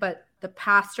visit but the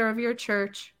pastor of your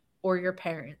church or your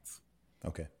parents.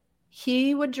 Okay.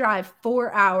 He would drive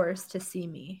 4 hours to see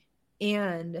me.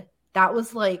 And that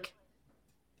was like,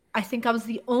 I think I was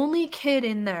the only kid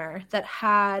in there that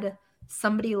had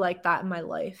somebody like that in my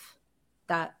life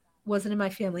that wasn't in my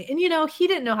family. And, he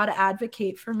didn't know how to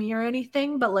advocate for me or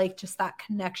anything, but like just that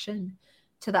connection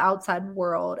to the outside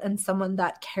world and someone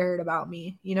that cared about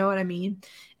me. You know what I mean?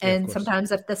 Yeah, of And course.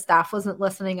 sometimes if the staff wasn't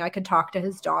listening, I could talk to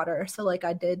his daughter. So like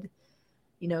I did,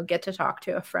 get to talk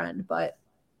to a friend. But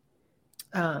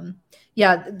back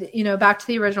to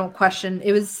the original question,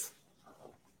 it was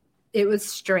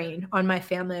strain on my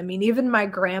family. I mean, even my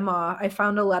grandma, I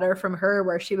found a letter from her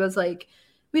where she was like,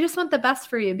 we just want the best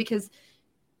for you, because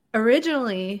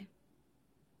originally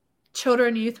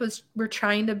children and youth were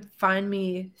trying to find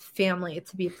me family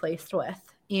to be placed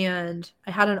with. And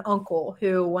I had an uncle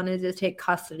who wanted to take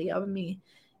custody of me,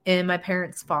 and my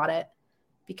parents fought it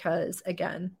because,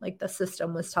 again, like the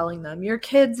system was telling them, your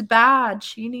kid's bad,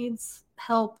 she needs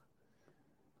help.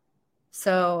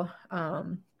 So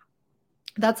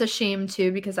that's a shame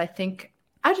too, because I think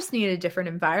I just needed a different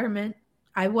environment.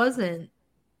 I wasn't,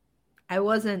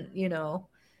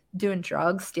 doing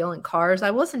drugs, stealing cars.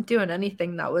 I wasn't doing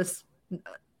anything that was,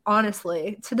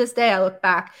 honestly, to this day, I look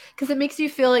back, because it makes you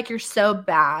feel like you're so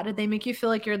bad. They make you feel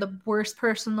like you're the worst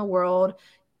person in the world.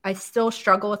 I still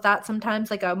struggle with that sometimes.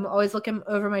 Like I'm always looking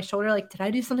over my shoulder, like, did I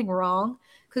do something wrong?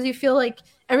 Because you feel like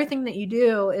everything that you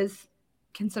do is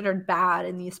considered bad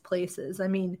in these places. I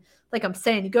mean, like I'm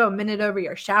saying, you go a minute over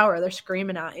your shower, they're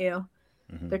screaming at you.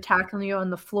 Mm-hmm. They're tackling you on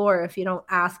the floor if you don't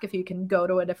ask if you can go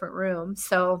to a different room.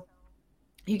 So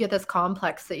you get this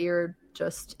complex that you're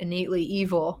just innately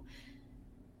evil.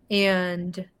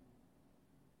 And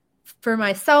for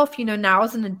myself, now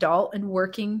as an adult and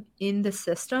working in the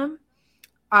system,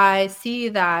 I see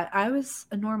that I was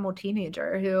a normal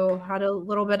teenager who had a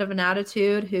little bit of an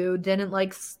attitude, who didn't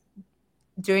like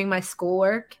doing my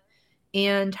schoolwork,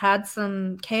 and had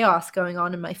some chaos going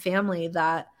on in my family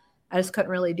that I just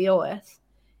couldn't really deal with.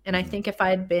 And I think if I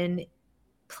had been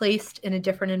placed in a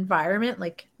different environment,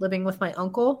 like living with my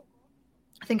uncle,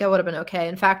 I think I would have been okay.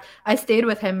 In fact, I stayed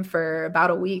with him for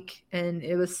about a week, and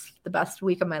it was the best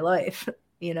week of my life,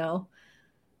 So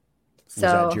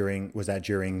Was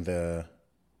that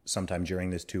sometime during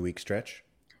this 2-week stretch?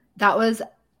 that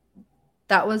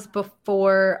was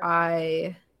before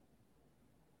I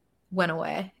went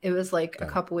away. It was like a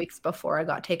couple weeks before I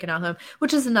got taken out home,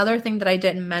 which is another thing that I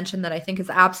didn't mention that I think is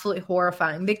absolutely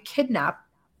horrifying. They kidnap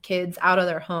kids out of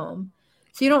their home,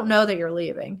 so you don't know that you're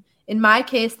leaving. In my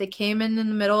case, they came in the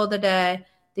middle of the day.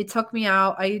 They took me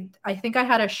out. I think I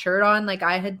had a shirt on, like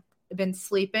I had been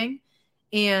sleeping,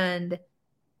 and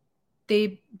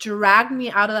they dragged me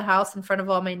out of the house in front of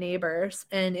all my neighbors,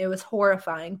 and it was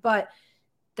horrifying. But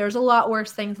there's a lot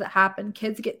worse things that happen.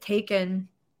 Kids get taken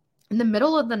in the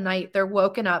middle of the night. They're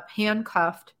woken up,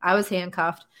 handcuffed. I was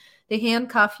handcuffed. They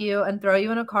handcuff you and throw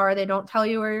you in a car. They don't tell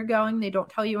you where you're going. They don't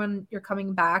tell you when you're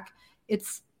coming back.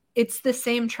 It's the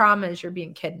same trauma as you're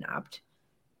being kidnapped.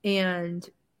 And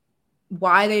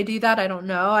why they do that, I don't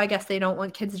know. I guess they don't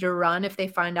want kids to run if they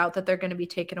find out that they're going to be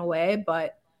taken away.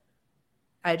 But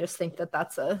I just think that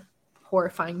that's a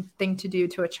horrifying thing to do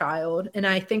to a child. And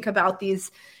I think about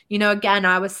these, again,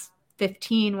 I was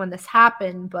 15 when this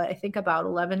happened, but I think about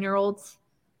 11-year-olds,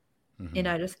 and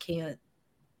I just can't.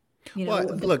 Well,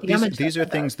 look, these are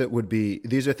things that would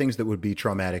be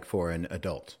traumatic for an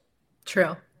adult.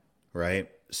 True. Right?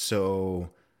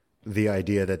 So the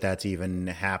idea that that's even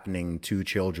happening to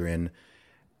children,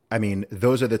 I mean,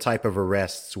 those are the type of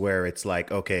arrests where it's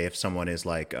like, okay, if someone is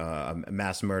like a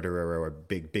mass murderer or a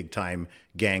big time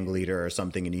gang leader or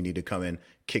something, and you need to come in,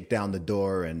 kick down the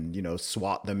door and,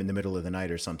 swat them in the middle of the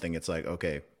night or something, it's like,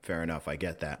 okay, fair enough. I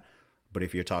get that. But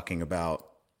if you're talking about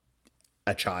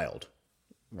a child,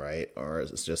 right? Or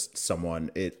it's just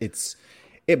someone,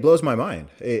 it blows my mind.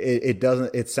 It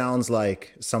doesn't, it sounds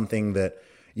like something that,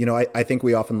 I think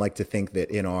we often like to think that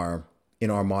in our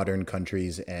modern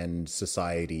countries and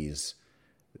societies,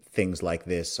 things like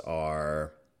this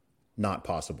are not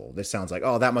possible. This sounds like,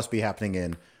 oh, that must be happening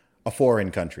in a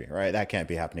foreign country, right? That can't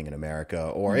be happening in America.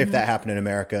 Or if that happened in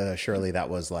America, surely that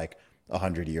was like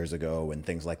 100 years ago, and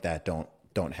things like that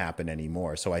don't happen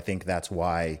anymore. So I think that's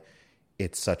why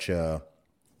it's such a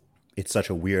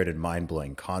weird and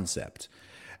mind-blowing concept.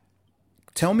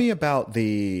 Tell me about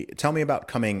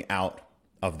coming out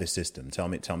of the system. Tell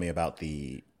me about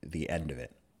the end of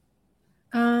it.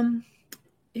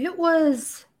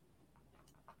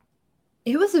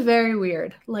 It was very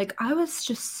weird. Like, I was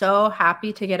just so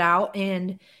happy to get out,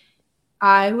 and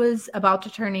I was about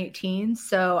to turn 18,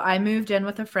 so I moved in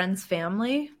with a friend's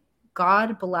family.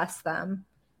 God bless them.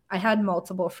 I had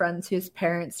multiple friends whose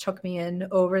parents took me in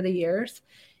over the years,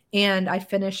 and I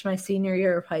finished my senior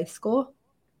year of high school,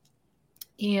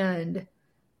 and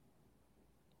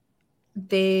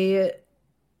they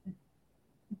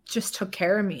just took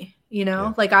care of me,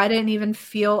 Yeah. Like, I didn't even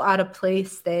feel out of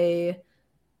place. They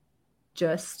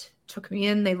just took me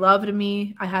in. They loved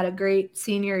me. I had a great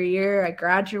senior year. I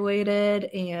graduated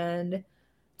and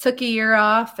took a year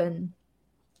off, and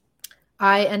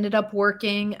I ended up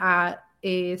working at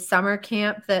a summer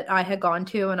camp that I had gone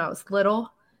to when I was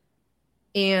little,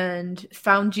 and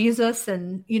found Jesus.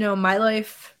 And, my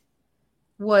life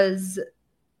was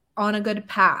on a good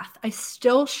path. I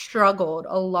still struggled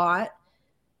a lot.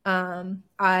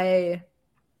 I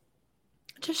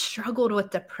just struggled with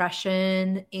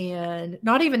depression, and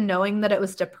not even knowing that it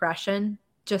was depression.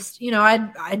 Just,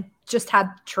 I just had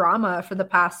trauma for the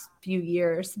past few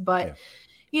years, but,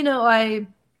 I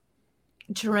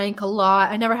drank a lot.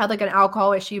 I never had like an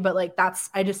alcohol issue, but like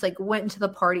I just like went into the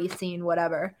party scene,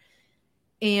 whatever.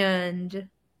 And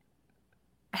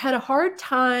I had a hard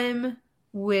time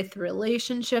with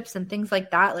relationships and things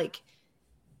like that. Like,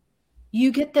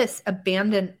 you get these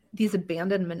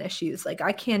abandonment issues. Like,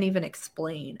 I can't even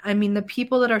explain. I mean, the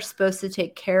people that are supposed to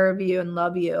take care of you and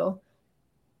love you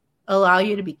allow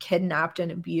you to be kidnapped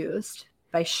and abused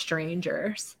by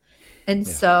strangers. And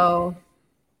so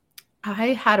I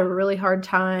had a really hard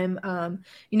time.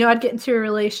 I'd get into a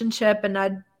relationship and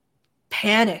I'd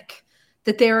panic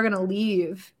that they were going to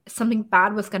leave. Something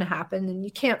bad was going to happen, and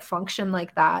you can't function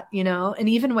like that, And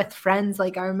even with friends,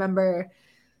 like, I remember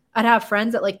I'd have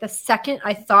friends that, like, the second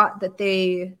I thought that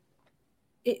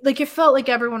it felt like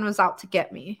everyone was out to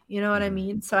get me. You know what I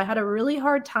mean? So I had a really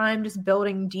hard time just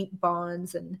building deep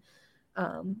bonds. And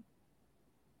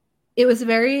it was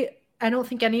I don't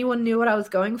think anyone knew what I was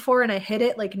going for. And I hid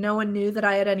it. Like, no one knew that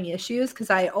I had any issues,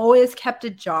 because I always kept a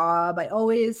job. I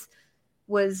always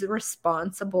was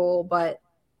responsible, but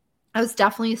I was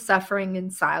definitely suffering in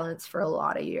silence for a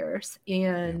lot of years.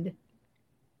 And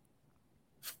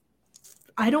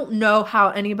I don't know how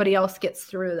anybody else gets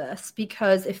through this,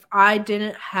 because if I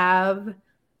didn't have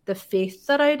the faith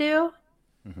that I do,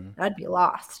 I'd be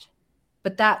lost.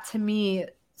 But that, to me,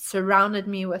 surrounded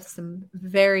me with some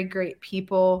very great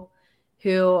people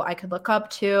who I could look up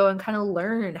to and kind of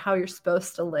learn how you're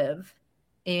supposed to live.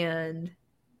 And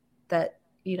that,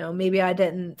 maybe I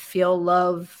didn't feel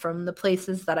love from the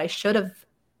places that I should have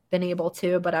been able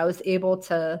to, but I was able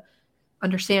to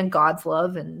understand God's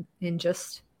love and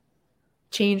just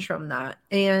change from that.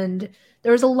 And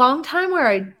there was a long time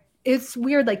where it's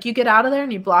weird. Like, you get out of there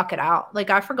and you block it out. Like,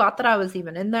 I forgot that I was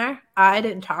even in there. I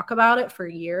didn't talk about it for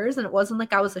years, and it wasn't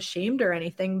like I was ashamed or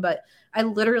anything, but I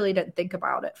literally didn't think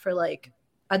about it for, like,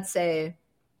 I'd say,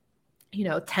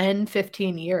 10,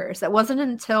 15 years. It wasn't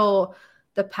until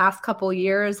the past couple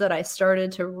years that I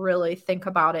started to really think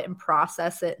about it and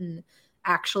process it and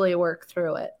actually work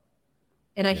through it.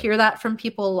 And I hear that from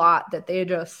people a lot, that they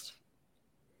just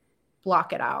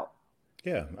block it out.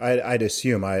 Yeah, I'd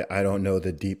assume, I don't know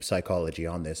the deep psychology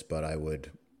on this, but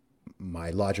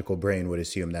my logical brain would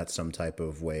assume that's some type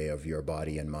of way of your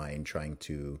body and mind trying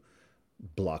to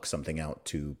block something out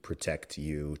to protect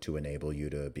you, to enable you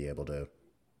to be able to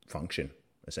function,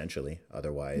 essentially.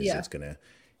 Otherwise, it's going to,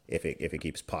 if it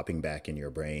keeps popping back in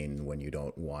your brain when you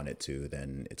don't want it to,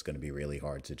 then it's going to be really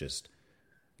hard to just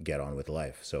get on with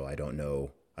life. So I don't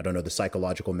know the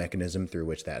psychological mechanism through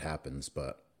which that happens,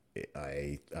 but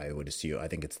I would assume, I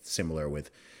think it's similar with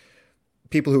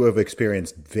people who have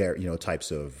experienced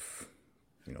types of,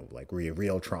 like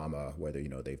real trauma, whether,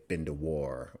 they've been to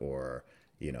war, or,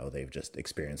 they've just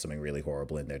experienced something really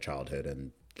horrible in their childhood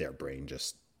and their brain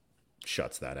just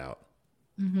shuts that out.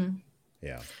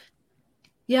 Yeah.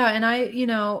 Yeah. And I,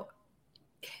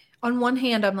 on one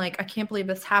hand, I'm like, I can't believe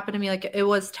this happened to me. Like, it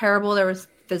was terrible. There was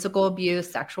physical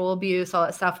abuse, sexual abuse, all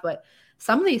that stuff. But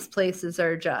some of these places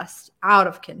are just out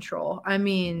of control. I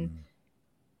mean,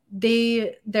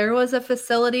 there was a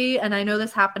facility, and I know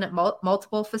this happened at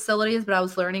multiple facilities, but I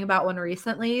was learning about one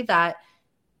recently that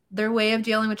their way of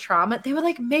dealing with trauma, they would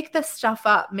like make this stuff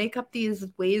up, make up these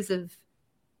ways of,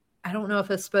 I don't know if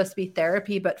it's supposed to be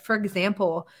therapy, but for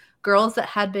example, girls that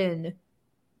had been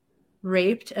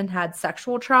raped and had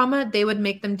sexual trauma, they would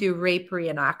make them do rape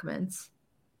reenactments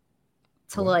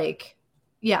to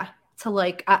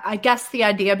I guess the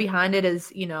idea behind it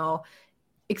is, you know,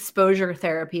 exposure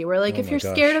therapy, where like, if you're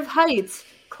scared of heights,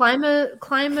 climb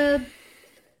a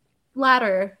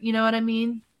ladder, you know what I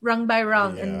mean? Rung by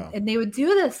rung. And they would do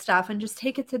this stuff and just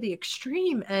take it to the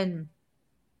extreme. And,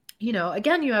 you know,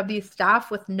 again, you have these staff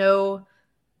with no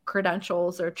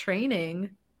credentials or training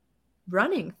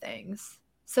running things.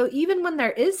 So even when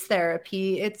there is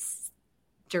therapy, it's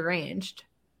deranged.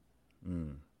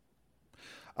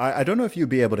 I don't know if you'd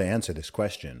be able to answer this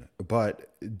question,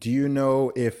 but do you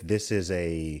know if this is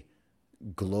a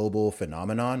global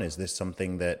phenomenon? Is this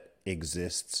something that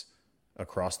exists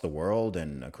across the world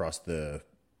and across the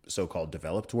so-called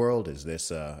developed world? Is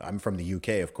this, I'm from the UK,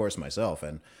 of course, myself,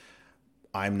 and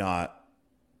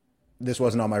this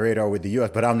wasn't on my radar with the US,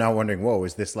 but I'm now wondering, whoa,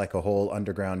 is this like a whole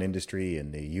underground industry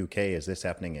in the UK? Is this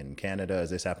happening in Canada?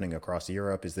 Is this happening across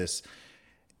Europe?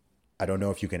 I don't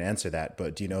know if you can answer that,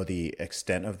 but do you know the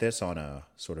extent of this on a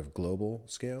sort of global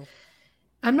scale?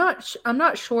 I'm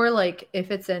not sure like if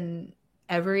it's in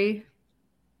every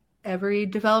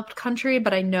developed country,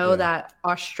 but I know that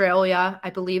Australia, I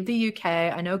believe the UK,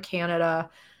 I know Canada,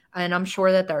 and I'm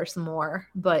sure that there's more,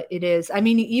 but it is, I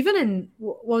mean, even in,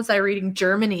 what was I reading?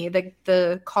 Germany,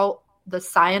 the cult, the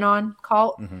Synanon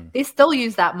cult, they still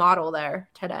use that model there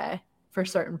today for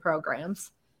certain programs.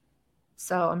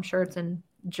 So I'm sure it's in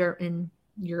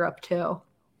Europe too.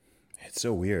 It's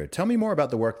so weird. Tell me more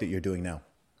about the work that you're doing now.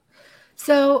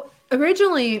 So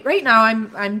originally, right now,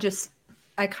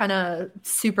 I kind of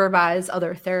supervise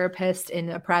other therapists in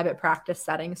a private practice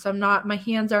setting. So my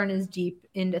hands aren't as deep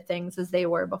into things as they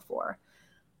were before.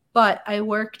 But I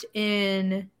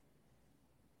did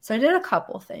a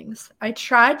couple things. I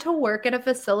tried to work at a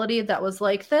facility that was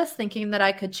like this, thinking that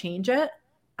I could change it.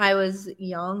 I was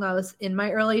young. I was in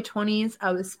my early 20s.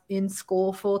 I was in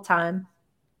school full time.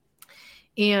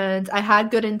 And I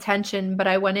had good intention, but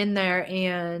I went in there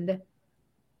and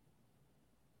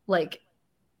like,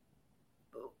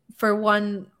 for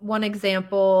one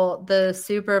example, the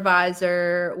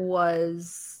supervisor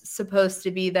was supposed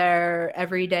to be there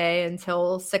every day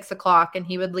until 6 o'clock, and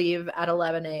he would leave at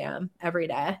 11 a.m. every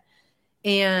day.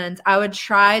 And I would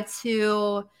try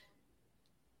to,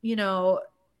 you know,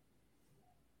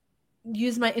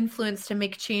 use my influence to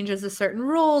make changes to certain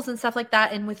rules and stuff like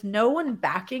that. And with no one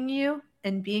backing you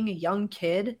and being a young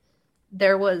kid,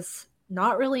 there was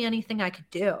not really anything I could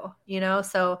do, you know?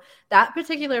 So that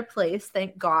particular place,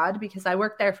 thank God, because I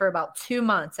worked there for about 2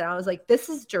 months and I was like, this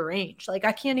is deranged. Like,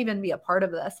 I can't even be a part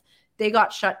of this. They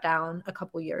got shut down a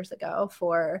couple years ago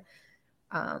for,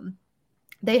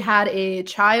 they had a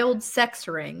child sex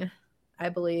ring, I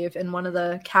believe, in one of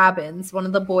the cabins, one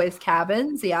of the boys'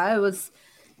 cabins. Yeah,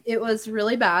 it was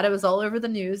really bad. It was all over the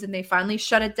news, and they finally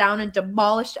shut it down and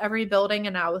demolished every building.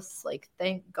 And I was like,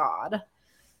 thank God.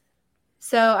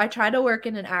 So I tried to work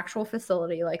in an actual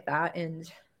facility like that, and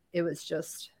you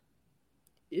just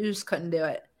couldn't do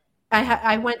it.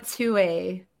 I went to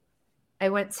a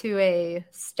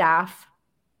staff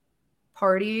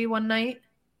party one night.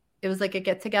 It was like a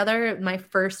get together, my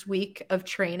first week of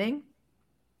training.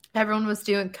 Everyone was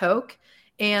doing coke,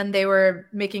 and they were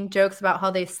making jokes about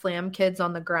how they slam kids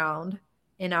on the ground.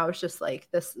 And I was just like,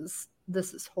 this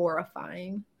is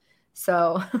horrifying.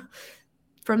 So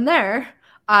from there,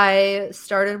 I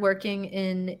started working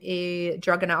in a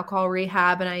drug and alcohol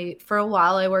rehab. And for a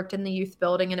while, I worked in the youth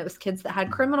building, and it was kids that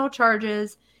had criminal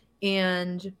charges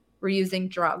and were using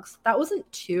drugs. That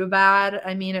wasn't too bad.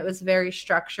 I mean, it was very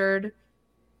structured.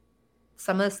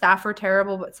 Some of the staff were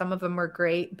terrible, but some of them were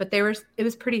great. But it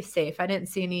was pretty safe. I didn't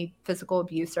see any physical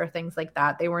abuse or things like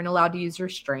that. They weren't allowed to use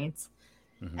restraints.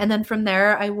 Mm-hmm. And then from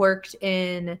there, I worked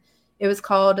it was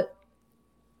called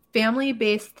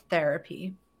family-based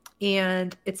therapy.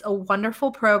 And it's a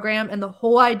wonderful program. And the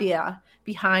whole idea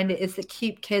behind it is to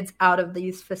keep kids out of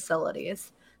these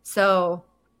facilities. So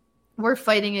we're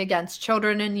fighting against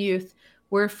children and youth.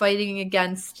 We're fighting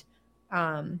against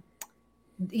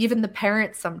even the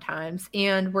parents sometimes.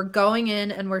 And we're going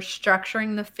in and we're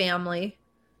structuring the family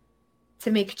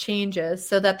to make changes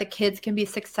so that the kids can be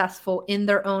successful in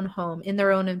their own home, in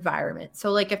their own environment. So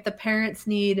like if the parents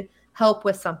need help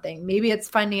with something, maybe it's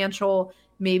financial,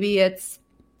 maybe it's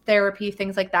therapy,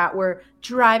 things like that. We're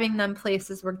driving them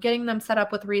places. We're getting them set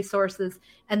up with resources.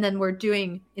 And then we're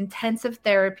doing intensive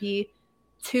therapy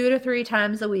 2 to 3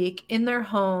 times a week in their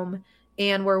home.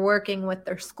 And we're working with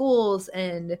their schools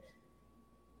and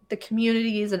the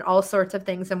communities and all sorts of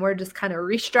things. And we're just kind of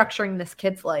restructuring this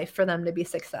kid's life for them to be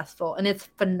successful. And it's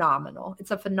phenomenal.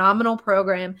 It's a phenomenal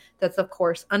program that's, of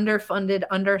course, underfunded,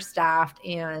 understaffed,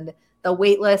 and the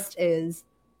wait list is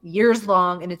years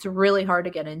long and it's really hard to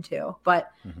get into.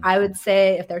 But I would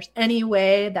say if there's any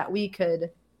way that we could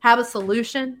have a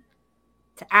solution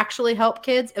to actually help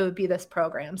kids, it would be this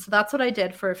program. So that's what I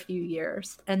did for a few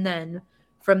years. And then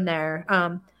from there,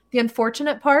 the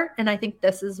unfortunate part, and I think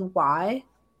this is why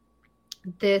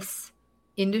this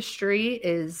industry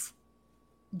is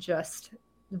just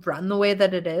run the way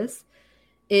that it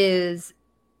is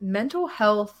mental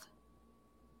health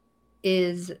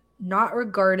is not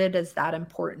regarded as that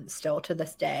important still to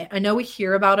this day. I know we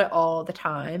hear about it all the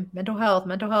time. Mental health,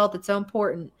 it's so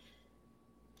important.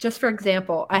 Just for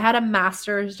example, I had a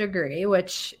master's degree,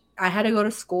 which I had to go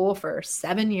to school for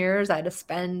 7 years. I had to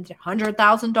spend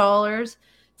 $100,000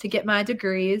 to get my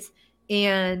degrees.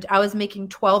 And I was making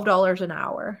 $12 an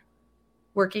hour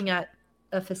working at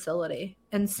a facility.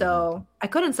 And so I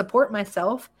couldn't support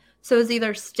myself. So it was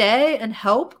either stay and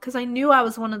help, because I knew I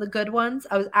was one of the good ones.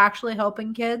 I was actually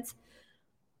helping kids.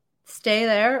 Stay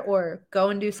there or go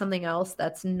and do something else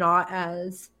that's not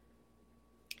as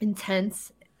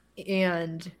intense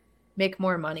and make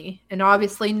more money. And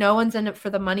obviously no one's in it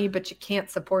for the money, but you can't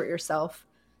support yourself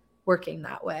working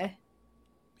that way.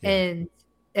 Yeah. And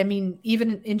I mean,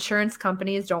 even insurance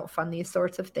companies don't fund these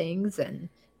sorts of things. And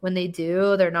when they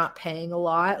do, they're not paying a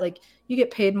lot. Like, you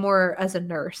get paid more as a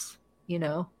nurse, you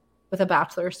know, with a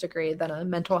bachelor's degree than a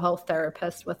mental health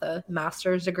therapist with a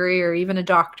master's degree or even a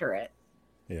doctorate.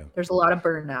 Yeah. There's a lot of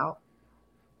burnout.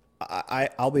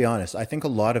 I'll be honest. I think a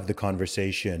lot of the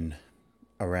conversation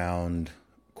around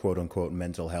quote unquote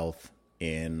mental health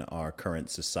in our current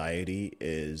society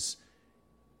is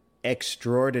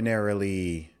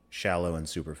extraordinarily shallow and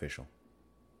superficial.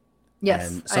 Yes,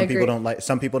 and some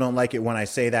people don't like it when I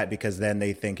say that, because then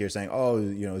they think you're saying, oh,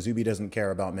 you know, Zuby doesn't care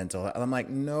about mental health. And I'm like,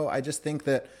 no, I just think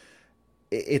that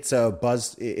it's a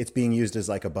buzz. It's being used as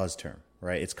like a buzz term,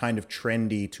 right? It's kind of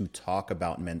trendy to talk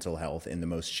about mental health in the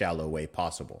most shallow way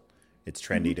possible. It's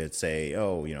trendy to say,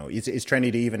 oh, you know, it's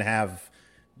trendy to even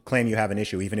claim you have an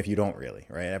issue, even if you don't really,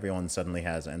 right? Everyone suddenly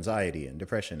has anxiety and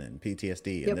depression and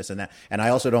PTSD and this and that. And I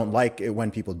also don't like it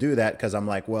when people do that, because I'm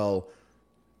like, well,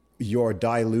 you're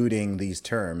diluting these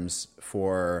terms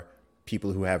for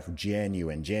people who have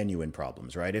genuine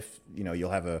problems, right? If, you know, you'll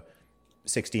have a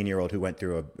 16-year-old who went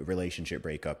through a relationship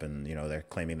breakup and, you know, they're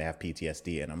claiming they have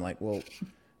PTSD. And I'm like, well,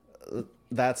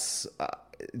 that's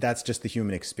just the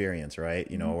human experience, right?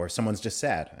 You know, or someone's just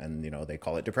sad and, you know, they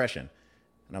call it depression.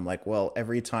 And I'm like, well,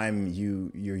 every time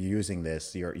you're using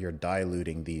this, you're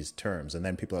diluting these terms. And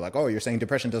then people are like, oh, you're saying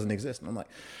depression doesn't exist. And I'm like,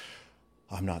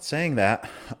 I'm not saying that.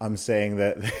 I'm saying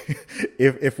that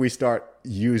if we start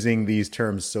using these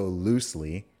terms so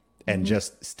loosely and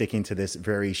just sticking to this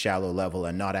very shallow level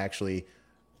and not actually,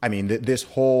 I mean, this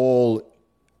whole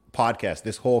podcast,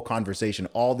 this whole conversation,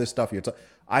 all this stuff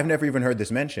I've never even heard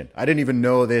this mentioned. I didn't even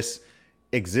know this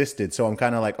existed. So I'm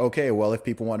kind of like, okay, well, if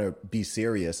people want to be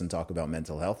serious and talk about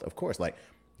mental health, of course, like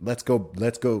let's go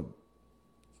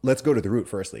to the root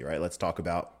firstly, right? Let's talk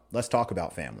about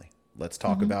family. Let's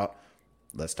talk about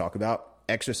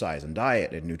exercise and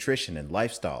diet and nutrition and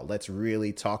lifestyle. Let's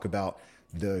really talk about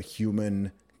the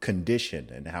human condition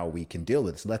and how we can deal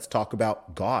with this. Let's talk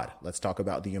about God. Let's talk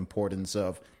about the importance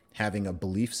of having a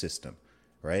belief system,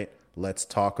 right? Let's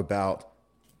talk about,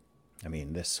 I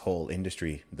mean, this whole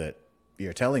industry that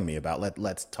you're telling me about.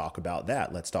 Let's talk about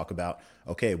that. Let's talk about,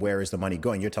 okay, where is the money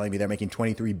going? You're telling me they're making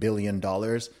 $23 billion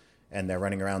and they're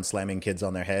running around slamming kids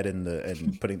on their head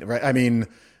and putting the right. I mean,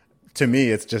 to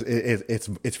me, it's just,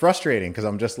 it's frustrating, because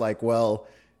I'm just like, well,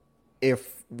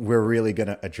 if we're really going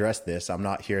to address this, I'm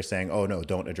not here saying, oh no,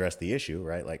 don't address the issue,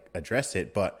 right? Like, address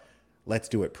it, but let's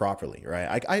do it properly,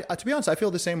 right? I to be honest, I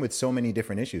feel the same with so many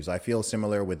different issues. I feel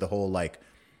similar with the whole like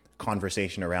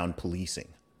conversation around policing,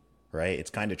 right? It's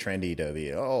kind of trendy to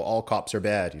be, oh, all cops are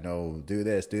bad, you know, do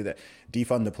this, do that,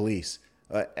 defund the police.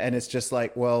 And it's just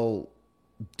like, well,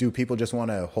 do people just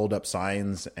want to hold up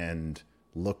signs and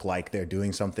look like they're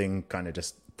doing something, kind of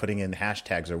just putting in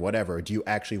hashtags or whatever? Do you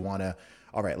actually want to,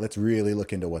 all right, let's really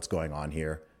look into what's going on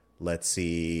here. Let's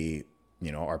see,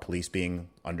 you know, are police being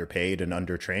underpaid and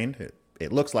undertrained?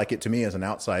 It looks like it to me as an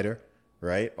outsider,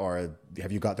 right? Or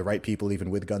have you got the right people even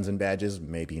with guns and badges?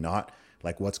 Maybe not.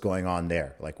 Like, what's going on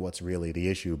there? Like, what's really the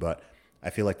issue? But I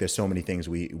feel like there's so many things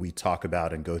we talk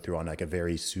about and go through on like a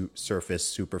very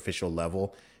superficial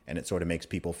level, and it sort of makes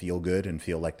people feel good and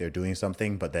feel like they're doing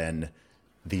something. But then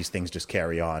these things just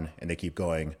carry on and they keep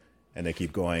going and they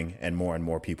keep going, and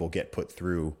more people get put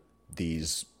through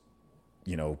these,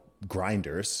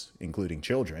 grinders, including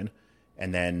children.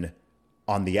 And then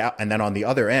on the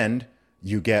other end,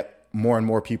 you get more and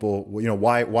more people.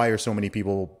 Why are so many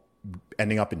people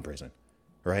ending up in prison,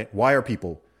 right? Why are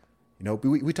people,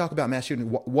 we talk about mass shooting.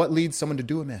 What leads someone to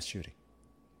do a mass shooting,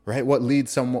 right? What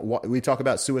leads someone? We talk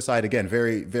about suicide again,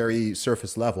 very, very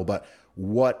surface level. But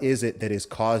what is it that is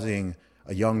causing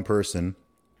a young person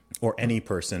or any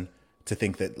person to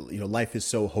think that life is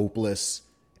so hopeless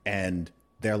and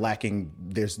they're lacking?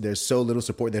 There's so little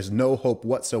support. There's no hope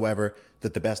whatsoever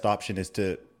that the best option is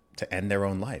to end their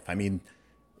own life. I mean,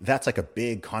 that's like a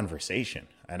big conversation.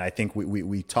 And I think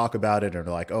we talk about it and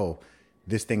are like, oh,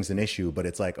 this thing's an issue, but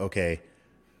it's like, okay,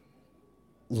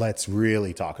 let's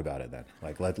really talk about it then.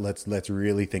 Like, let's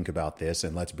really think about this,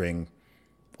 and let's bring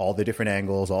all the different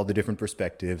angles, all the different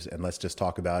perspectives, and let's just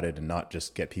talk about it and not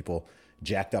just get people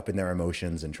jacked up in their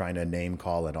emotions and trying to name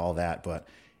call and all that. But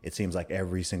it seems like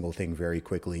every single thing very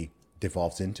quickly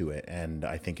devolves into it. And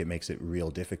I think it makes it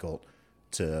real difficult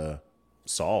to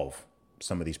solve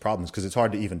some of these problems, because it's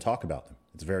hard to even talk about them.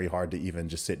 It's very hard to even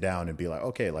just sit down and be like,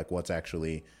 okay, like what's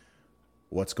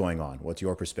going on? What's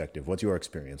your perspective? What's your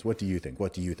experience? What do you think?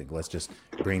 What do you think? Let's just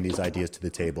bring these ideas to the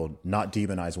table, not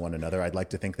demonize one another. I'd like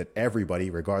to think that everybody,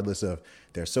 regardless of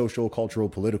their social, cultural,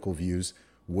 political views,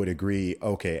 would agree,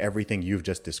 okay, everything you've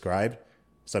just described,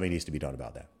 something needs to be done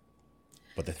about that.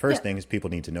 But the first thing is people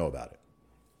need to know about it.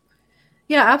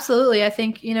 Yeah, absolutely. I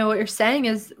think, what you're saying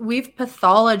is we've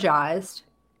pathologized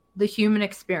the human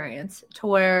experience to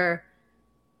where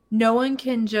no one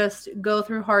can just go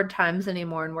through hard times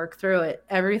anymore and work through it.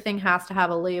 Everything has to have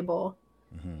a label.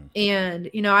 Mm-hmm.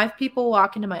 And, I have people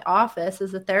walk into my office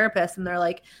as a therapist and they're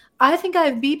like, I think I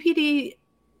have BPD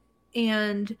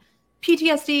and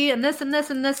PTSD and this and this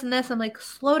and this and this. I'm like,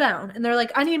 slow down. And they're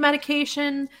like, I need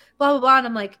medication, blah, blah, blah. And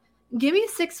I'm like, give me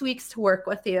 6 weeks to work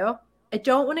with you. I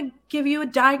don't want to give you a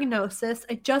diagnosis.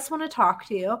 I just want to talk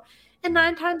to you. And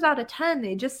 9 times out of 10,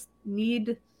 they just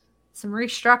need some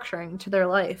restructuring to their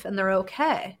life and they're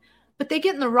okay. But they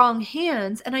get in the wrong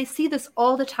hands. And I see this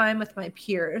all the time with my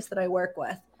peers that I work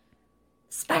with,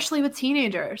 especially with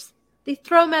teenagers. They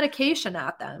throw medication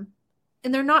at them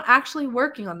and they're not actually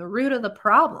working on the root of the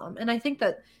problem. And I think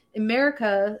that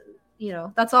America,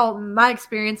 that's all my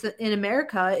experience in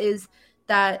America is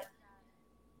that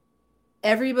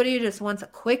everybody just wants a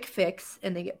quick fix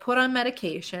and they get put on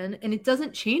medication and it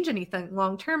doesn't change anything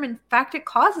long term. In fact, it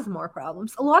causes more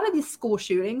problems. A lot of these school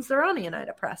shootings, they're on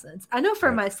antidepressants. I know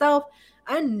for myself,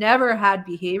 I never had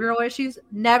behavioral issues.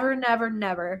 Never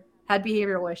had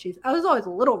behavioral issues. I was always a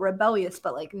little rebellious,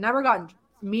 but never got in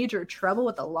major trouble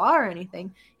with the law or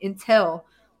anything until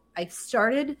I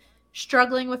started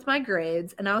struggling with my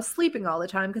grades and I was sleeping all the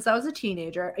time because I was a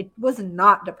teenager. I was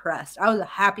not depressed. I was a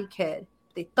happy kid.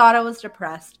 They thought I was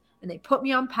depressed and they put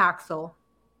me on Paxil,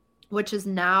 which is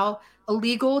now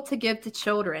illegal to give to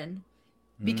children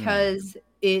because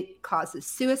it causes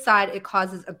suicide. It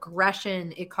causes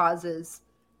aggression. It causes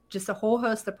just a whole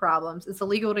host of problems. It's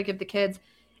illegal to give to kids.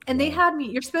 And they had me,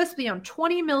 you're supposed to be on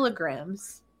 20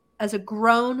 milligrams as a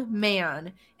grown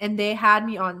man. And they had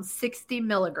me on 60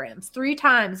 milligrams, 3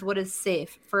 times what is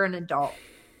safe for an adult.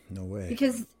 No way.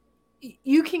 Because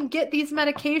you can get these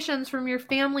medications from your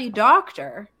family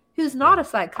doctor who's not a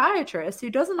psychiatrist, who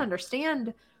doesn't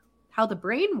understand how the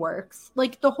brain works.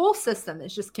 The whole system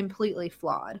is just completely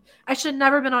flawed. I should have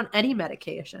never been on any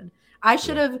medication. I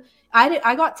should have,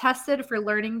 I got tested for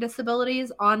learning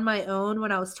disabilities on my own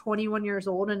when I was 21 years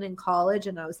old and in college,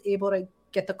 and I was able to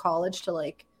get the college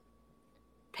to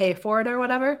pay for it or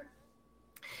whatever.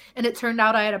 And it turned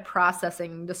out I had a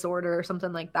processing disorder or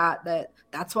something like that.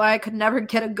 That's why I could never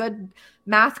get a good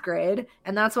math grade.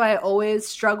 And that's why I always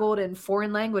struggled in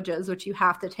foreign languages, which you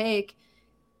have to take.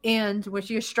 And when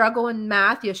you struggle in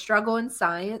math, you struggle in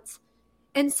science.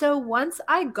 And so once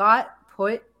I got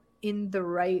put in the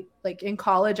right, in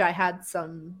college, I had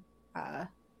some, I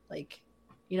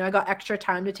got extra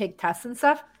time to take tests and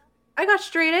stuff. I got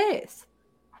straight A's.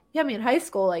 Yeah, in high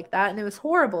school like that. And it was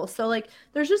horrible. So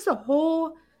there's just a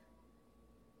whole,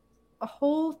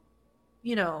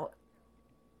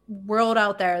 world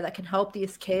out there that can help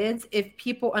these kids if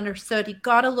people understood. You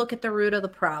got to look at the root of the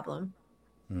problem.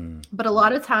 But a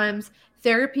lot of times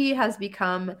therapy has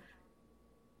become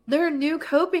their new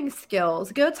coping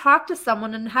skills. Go talk to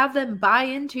someone and have them buy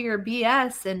into your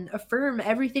BS and affirm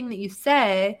everything that you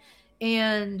say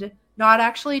and not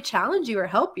actually challenge you or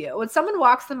help you. When someone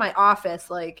walks in my office,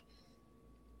 like,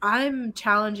 I'm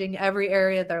challenging every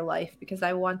area of their life because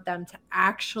I want them to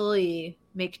actually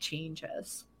make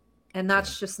changes. And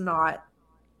that's just not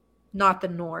the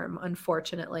norm,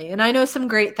 unfortunately. And I know some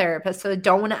great therapists, so I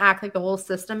don't want to act like the whole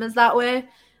system is that way,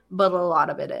 but a lot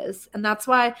of it is. And that's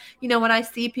why, when I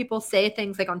see people say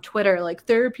things like on Twitter, like,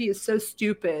 therapy is so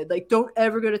stupid, like, don't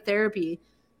ever go to therapy,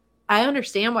 I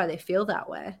understand why they feel that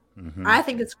way. Mm-hmm. I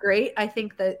think it's great. I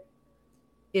think that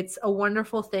it's a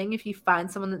wonderful thing if you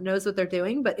find someone that knows what they're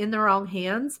doing, but in the wrong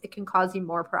hands, it can cause you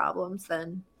more problems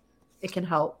than it can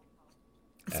help.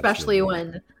 Especially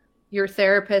Absolutely. When your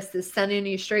therapist is sending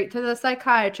you straight to the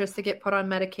psychiatrist to get put on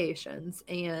medications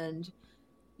and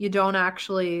you don't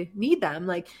actually need them.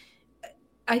 Like,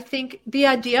 I think the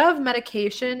idea of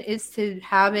medication is to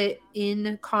have it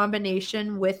in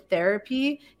combination with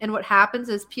therapy. And what happens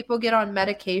is people get on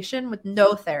medication with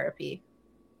no therapy.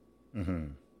 Mm-hmm.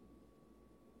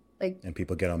 And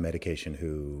people get on medication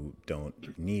who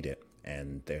don't need it.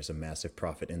 And there's a massive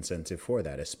profit incentive for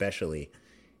that, especially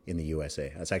in the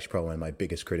USA. That's actually probably one of my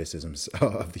biggest criticisms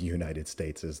of the United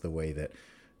States, is the way that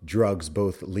drugs,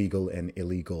 both legal and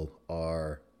illegal,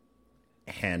 are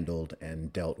handled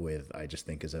and dealt with. I just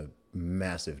think is a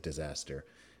massive disaster.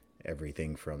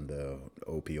 Everything from the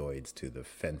opioids to the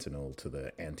fentanyl to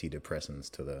the antidepressants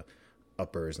to the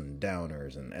uppers and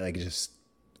downers, and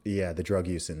the drug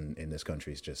use in this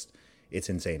country is just, it's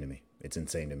insane to me. It's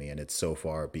insane to me, and it's so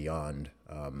far beyond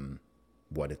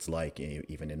what it's like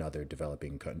even in other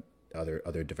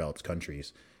other developed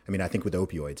countries. I mean, I think with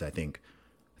opioids, I think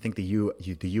the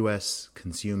U.S.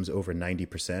 consumes over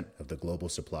 90% of the global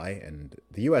supply, and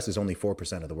the U.S. is only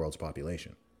 4% of the world's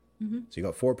population. Mm-hmm. So you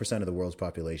got 4% of the world's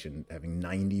population having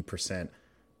 90%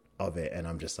 of it, and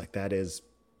I'm just like, that is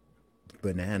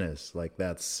bananas. Like,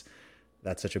 that's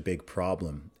such a big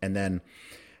problem. And then,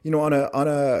 on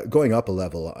a going up a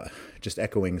level, just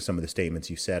echoing some of the statements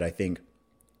you said, I think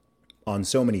on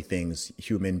so many things,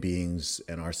 human beings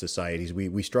and our societies,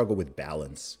 we struggle with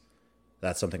balance.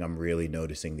 That's something I'm really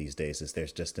noticing these days, is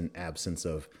there's just an absence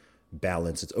of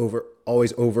balance. It's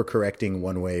always overcorrecting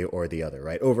one way or the other,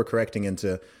 right? Overcorrecting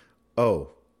into, we're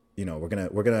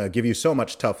gonna give you so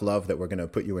much tough love that we're gonna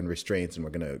put you in restraints and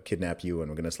we're gonna kidnap you and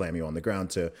we're gonna slam you on the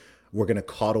ground, to we're gonna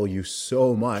coddle you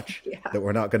so much that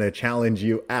we're not gonna challenge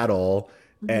you at all.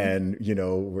 And,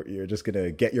 you're just going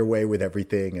to get your way with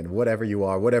everything, and whatever you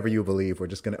are, whatever you believe, we're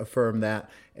just going to affirm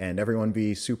that, and everyone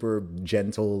be super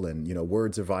gentle and,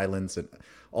 words of violence and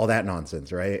all that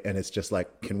nonsense, right? And it's just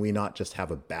like, can we not just have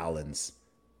a balance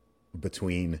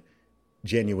between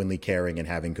genuinely caring and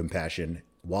having compassion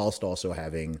whilst also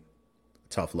having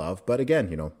tough love? But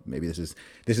again, maybe this is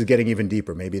getting even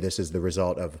deeper. Maybe this is the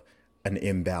result of an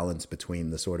imbalance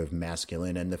between the sort of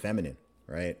masculine and the feminine,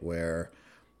 right? Where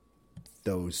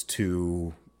those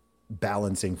two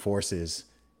balancing forces,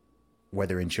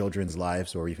 whether in children's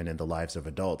lives or even in the lives of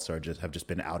adults, have just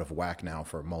been out of whack now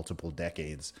for multiple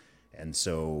decades. And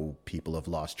so people have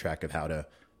lost track of how to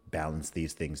balance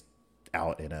these things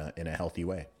out in a healthy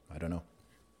way. I don't know.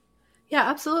 Yeah,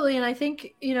 absolutely. And I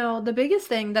think, the biggest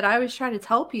thing that I always try to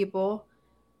tell people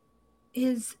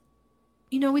is,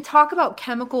 we talk about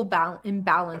chemical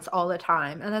imbalance all the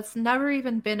time, and that's never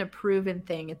even been a proven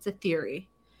thing. It's a theory.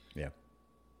 Yeah.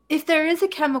 If there is a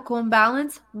chemical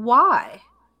imbalance, why?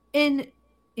 In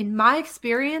my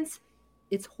experience,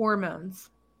 it's hormones.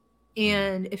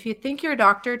 And if you think your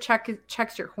doctor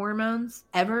checks your hormones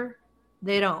ever,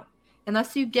 they don't.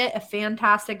 Unless you get a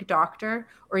fantastic doctor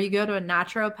or you go to a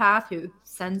naturopath who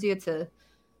sends you to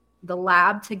the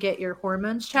lab to get your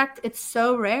hormones checked, it's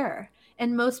so rare.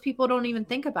 And most people don't even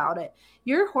think about it.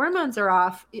 Your hormones are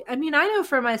off. I mean, I know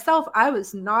for myself, I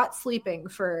was not sleeping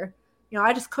for...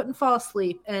 I just couldn't fall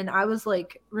asleep, and I was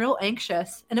like real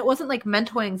anxious, and it wasn't like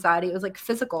mental anxiety. It was like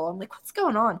physical. I'm like, what's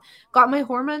going on? Got my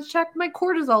hormones checked. My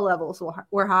cortisol levels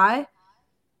were high.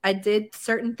 I did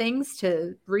certain things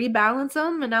to rebalance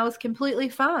them, and I was completely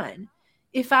fine.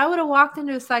 If I would have walked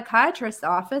into a psychiatrist's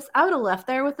office, I would have left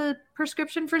there with a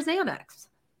prescription for Xanax.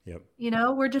 Yep.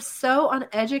 We're just so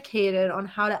uneducated on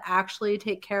how to actually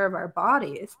take care of our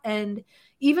bodies. And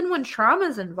even when trauma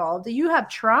is involved, you have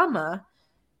trauma,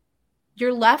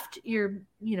 you're left,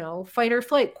 fight or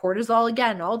flight, cortisol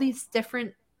again, all these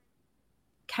different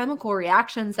chemical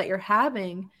reactions that you're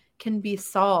having can be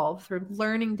solved through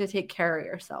learning to take care of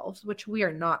yourselves, which we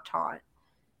are not taught.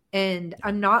 And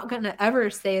I'm not going to ever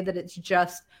say that it's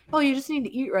just, you just need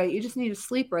to eat right, you just need to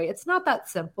sleep right. It's not that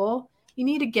simple. You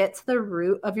need to get to the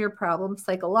root of your problem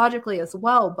psychologically as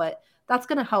well, but that's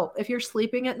going to help. If you're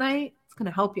sleeping at night, it's going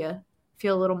to help you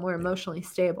feel a little more emotionally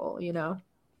stable,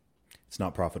 It's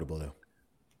not profitable though.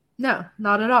 No,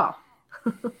 not at all.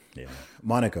 Yeah.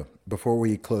 Monica, before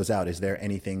we close out, is there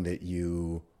anything that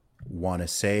you want to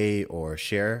say or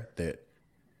share that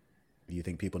you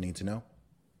think people need to know?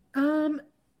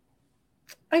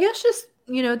 I guess just,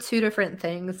 two different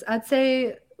things. I'd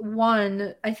say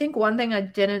I think one thing I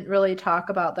didn't really talk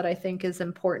about that I think is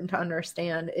important to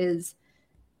understand is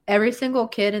every single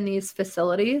kid in these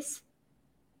facilities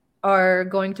are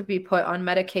going to be put on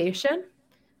medication,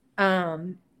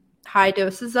 high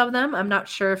doses of them. I'm not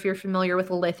sure if you're familiar with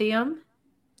lithium.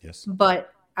 Yes.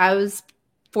 But I was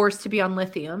forced to be on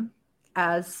lithium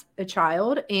as a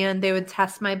child, and they would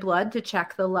test my blood to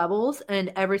check the levels,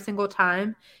 and every single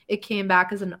time it came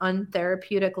back as an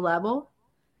untherapeutic level,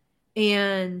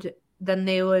 and then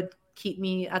they would keep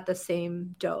me at the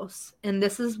same dose. And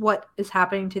this is what is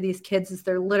happening to these kids, is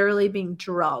they're literally being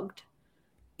drugged.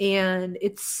 And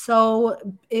it's the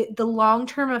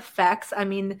long-term effects, I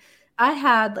mean, I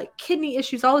had like kidney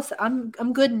issues, all this. I'm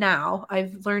good now.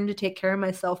 I've learned to take care of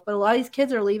myself, but a lot of these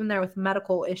kids are leaving there with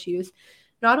medical issues.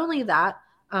 Not only that,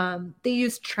 they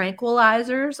use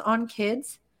tranquilizers on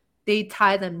kids. They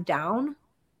tie them down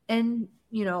and,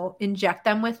 inject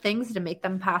them with things to make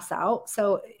them pass out.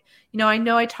 So, I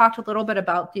know I talked a little bit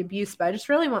about the abuse, but I just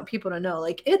really want people to know,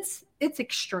 like, it's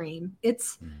extreme.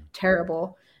 It's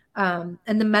terrible. And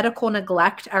the medical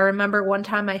neglect. I remember one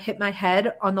time I hit my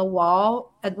head on the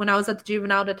wall when I was at the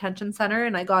juvenile detention center,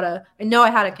 and I know I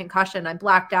had a concussion. I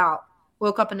blacked out,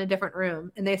 woke up in a different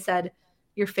room, and they said,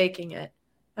 "You're faking it."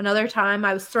 Another time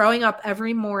I was throwing up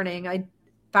every morning. I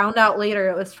found out later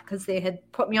it was because they had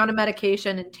put me on a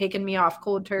medication and taken me off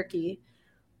cold turkey,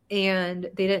 and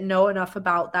they didn't know enough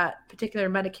about that particular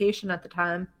medication at the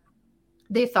time.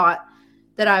 They thought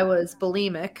that I was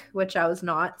bulimic, which I was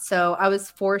not. So I was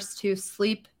forced to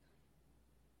sleep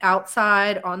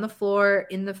outside on the floor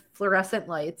in the fluorescent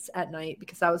lights at night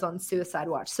because I was on suicide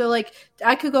watch. So like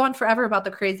I could go on forever about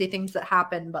the crazy things that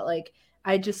happened, but like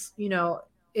I just,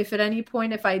 if at any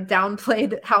point, if I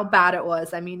downplayed how bad it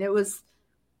was, I mean,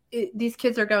 these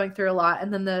kids are going through a lot.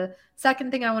 And then the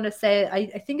second thing I want to say,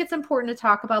 I think it's important to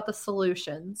talk about the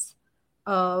solutions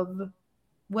of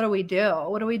what do we do?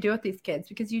 What do we do with these kids?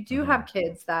 Because you do have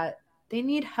kids that they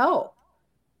need help,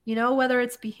 whether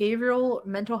it's behavioral,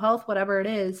 mental health, whatever it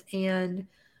is. And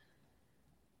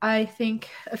I think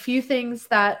a few things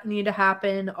that need to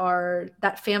happen are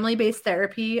that family-based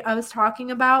therapy I was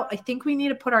talking about. I think we need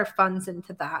to put our funds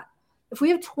into that. If we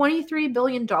have $23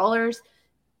 billion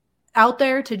out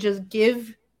there to just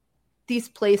give these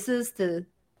places to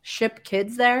ship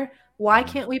kids there, why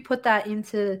can't we put that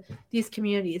into these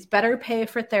communities? Better pay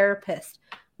for therapists,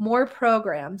 more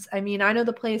programs. I mean, I know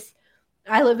the place,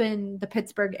 I live in the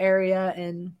Pittsburgh area,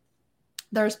 and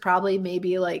there's probably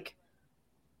maybe like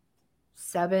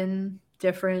 7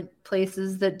 different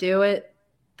places that do it.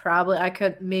 Probably I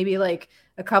could maybe like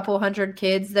a couple hundred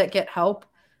kids that get help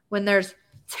when there's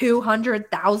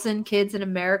 200,000 kids in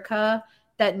America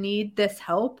that need this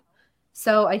help.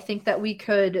 So I think that we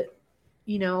could,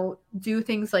 do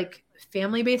things like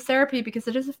family-based therapy, because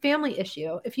it is a family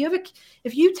issue. If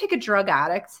you take a drug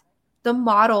addict, the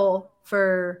model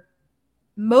for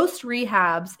most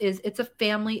rehabs is it's a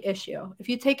family issue. If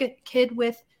you take a kid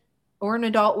or an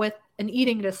adult with an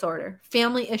eating disorder,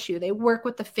 family issue, they work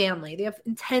with the family. They have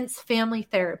intense family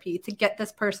therapy to get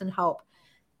this person help.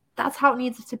 That's how it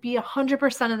needs to be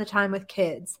 100% of the time with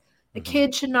kids. A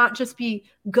kid should not just be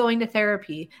going to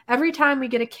therapy. Every time we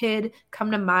get a kid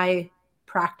come to my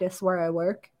practice where I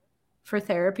work for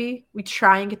therapy, we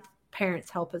try and get the parents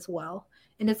help as well.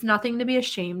 And it's nothing to be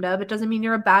ashamed of. It doesn't mean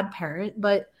you're a bad parent,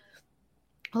 but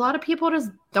a lot of people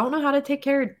just don't know how to take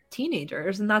care of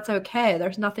teenagers, and that's okay.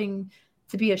 There's nothing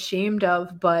to be ashamed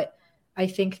of, but I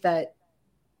think that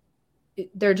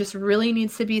there just really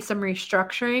needs to be some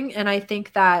restructuring. And I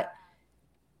think that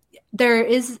there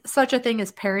is such a thing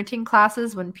as parenting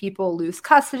classes when people lose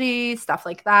custody, stuff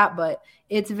like that, but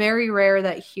it's very rare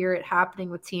that I hear it happening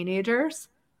with teenagers.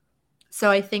 So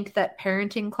I think that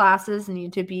parenting classes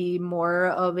need to be more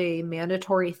of a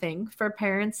mandatory thing for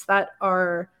parents that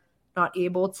are not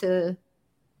able to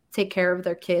take care of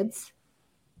their kids.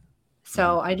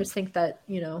 So I just think that,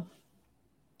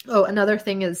 another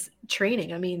thing is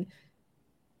training. I mean,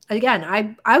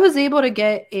 again, I was able to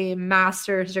get a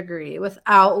master's degree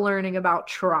without learning about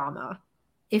trauma.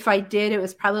 If I did, it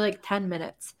was probably like 10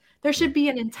 minutes. There should be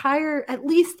at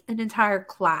least an entire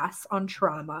class on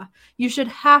trauma. You should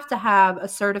have to have a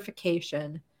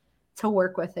certification to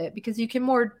work with it, because you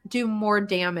can do more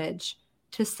damage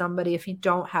to somebody if you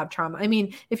don't have trauma. I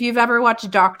mean, if you've ever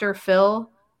watched Dr. Phil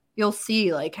you'll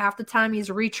see like half the time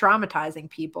he's re-traumatizing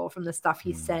people from the stuff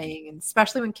he's saying, and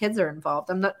especially when kids are involved.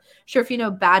 I'm not sure if you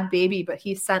know Bad Baby, but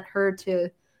he sent her to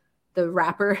the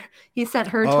rapper. He sent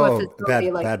her to a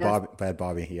facility Bad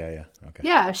Bobby. Yeah. Okay.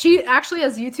 Yeah, she actually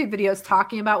has YouTube videos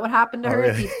talking about what happened to her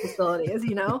at these facilities,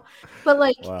 But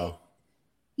like, wow.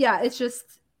 Yeah, it's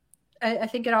just, I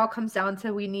think it all comes down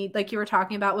to we need, like you were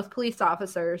talking about with police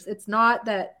officers. It's not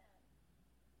that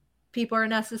people are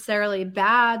necessarily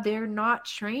bad. They're not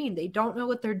trained. They don't know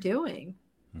what they're doing.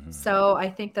 Mm-hmm. So I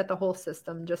think that the whole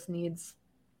system just needs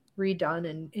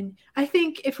redone. And I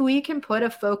think if we can put a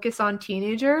focus on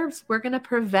teenagers, we're going to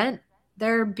prevent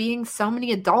there being so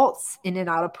many adults in and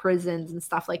out of prisons and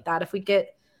stuff like that. If we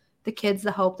get the kids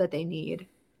the help that they need.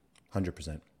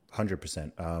 100%.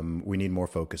 100%. We need more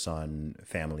focus on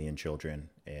family and children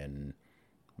in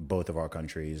both of our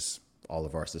countries, all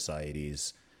of our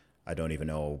societies. I don't even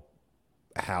know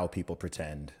how people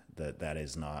pretend that that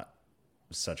is not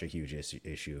such a huge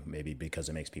issue, maybe because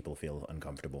it makes people feel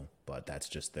uncomfortable, but that's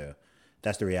the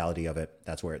reality of it.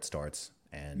 That's where it starts.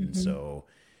 And so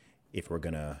if we're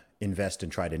going to invest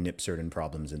and try to nip certain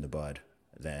problems in the bud,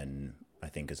 then I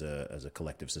think as a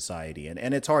collective society,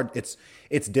 and it's hard,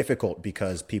 it's difficult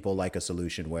because people like a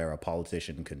solution where a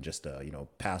politician can just,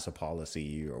 pass a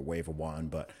policy or wave a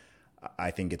wand. But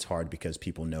I think it's hard because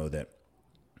people know that,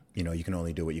 you can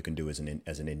only do what you can do as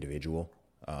an individual.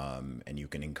 And you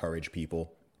can encourage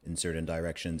people in certain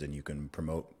directions, and you can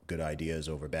promote good ideas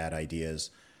over bad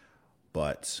ideas.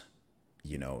 But,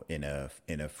 in a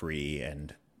free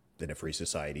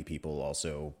society, people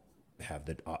also have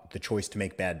the choice to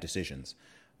make bad decisions.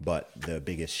 But the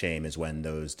biggest shame is when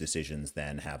those decisions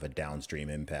then have a downstream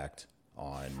impact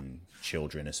on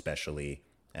children, especially,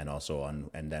 and also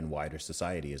and then wider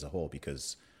society as a whole,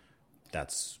 because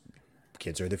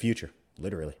kids are the future,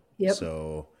 literally. Yep.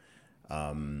 So,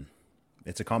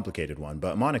 it's a complicated one,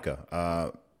 but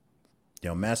Monica,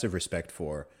 massive respect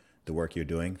for the work you're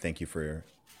doing. Thank you for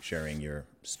sharing your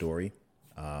story.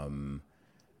 I'm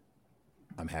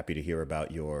happy to hear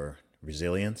about your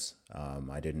resilience.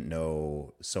 I didn't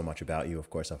know so much about you. Of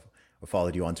course, I've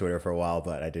followed you on Twitter for a while,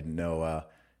 but I didn't know,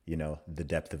 the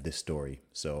depth of this story.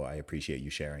 So I appreciate you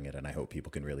sharing it, and I hope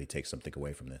people can really take something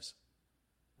away from this.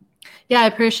 Yeah, I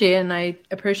appreciate it. And I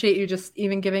appreciate you just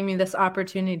even giving me this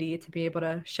opportunity to be able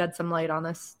to shed some light on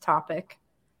this topic.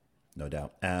 No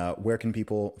doubt. Where can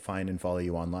people find and follow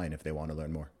you online if they want to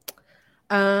learn more?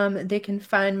 They can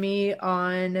find me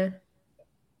on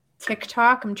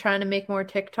TikTok. I'm trying to make more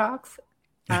TikToks.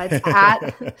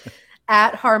 It's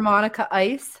at Harmonica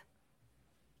Ice.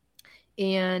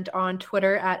 And on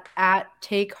Twitter at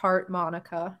Take Heart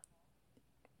Monica.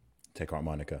 Take Heart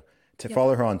Monica.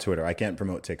 Follow her on Twitter. I can't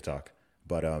promote TikTok,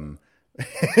 but follow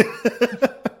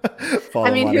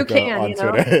Monica who can?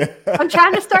 Twitter. I'm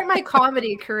trying to start my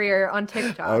comedy career on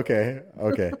TikTok. Okay.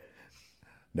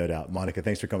 No doubt. Monica,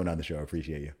 thanks for coming on the show. I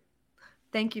appreciate you.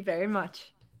 Thank you very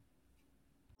much.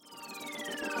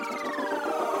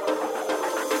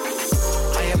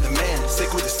 I am the man,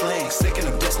 sick with the slang, sick and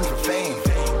I'm destined for fame.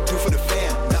 Do for the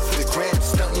fam, not for the gram,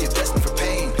 stunting you're destined for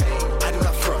pain. I do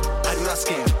not front, I do not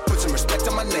scam, put some respect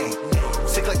on my name.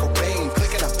 Sick like Cobain,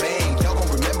 click and I bang, y'all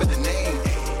gon' remember the name.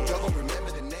 Y'all gon'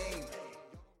 remember the name.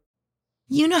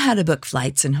 You know how to book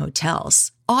flights and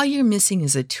hotels. All you're missing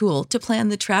is a tool to plan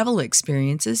the travel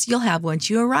experiences you'll have once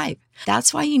you arrive.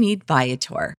 That's why you need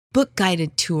Viator. Book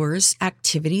guided tours,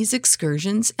 activities,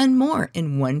 excursions, and more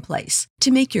in one place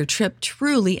to make your trip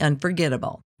truly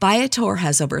unforgettable. Viator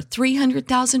has over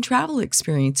 300,000 travel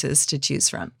experiences to choose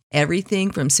from.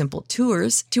 Everything from simple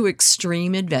tours to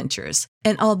extreme adventures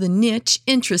and all the niche,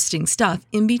 interesting stuff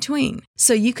in between.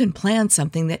 So you can plan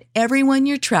something that everyone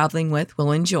you're traveling with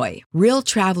will enjoy. Real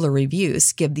traveler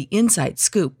reviews give the inside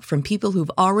scoop from people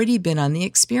who've already been on the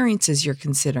experiences you're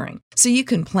considering. So you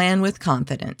can plan with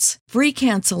confidence. Free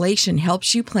cancellation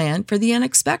helps you plan for the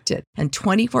unexpected. And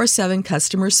 24/7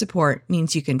 customer support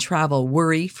means you can travel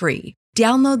worry-free.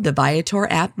 Download the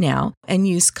Viator app now and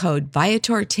use code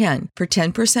Viator10 for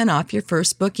 10% off your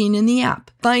first booking in the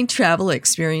app. Find travel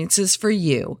experiences for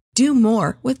you. Do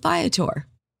more with Viator.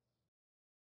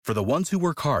 For the ones who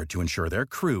work hard to ensure their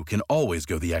crew can always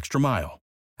go the extra mile,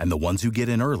 and the ones who get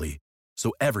in early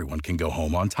so everyone can go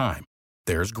home on time,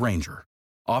 there's Grainger,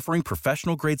 offering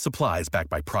professional-grade supplies backed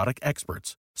by product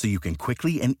experts so you can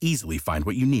quickly and easily find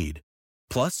what you need.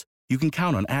 Plus, you can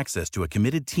count on access to a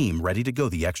committed team ready to go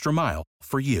the extra mile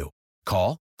for you.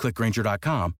 Call, click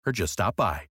Grainger.com, or just stop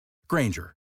by.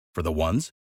 Grainger, for the ones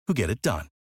who get it done.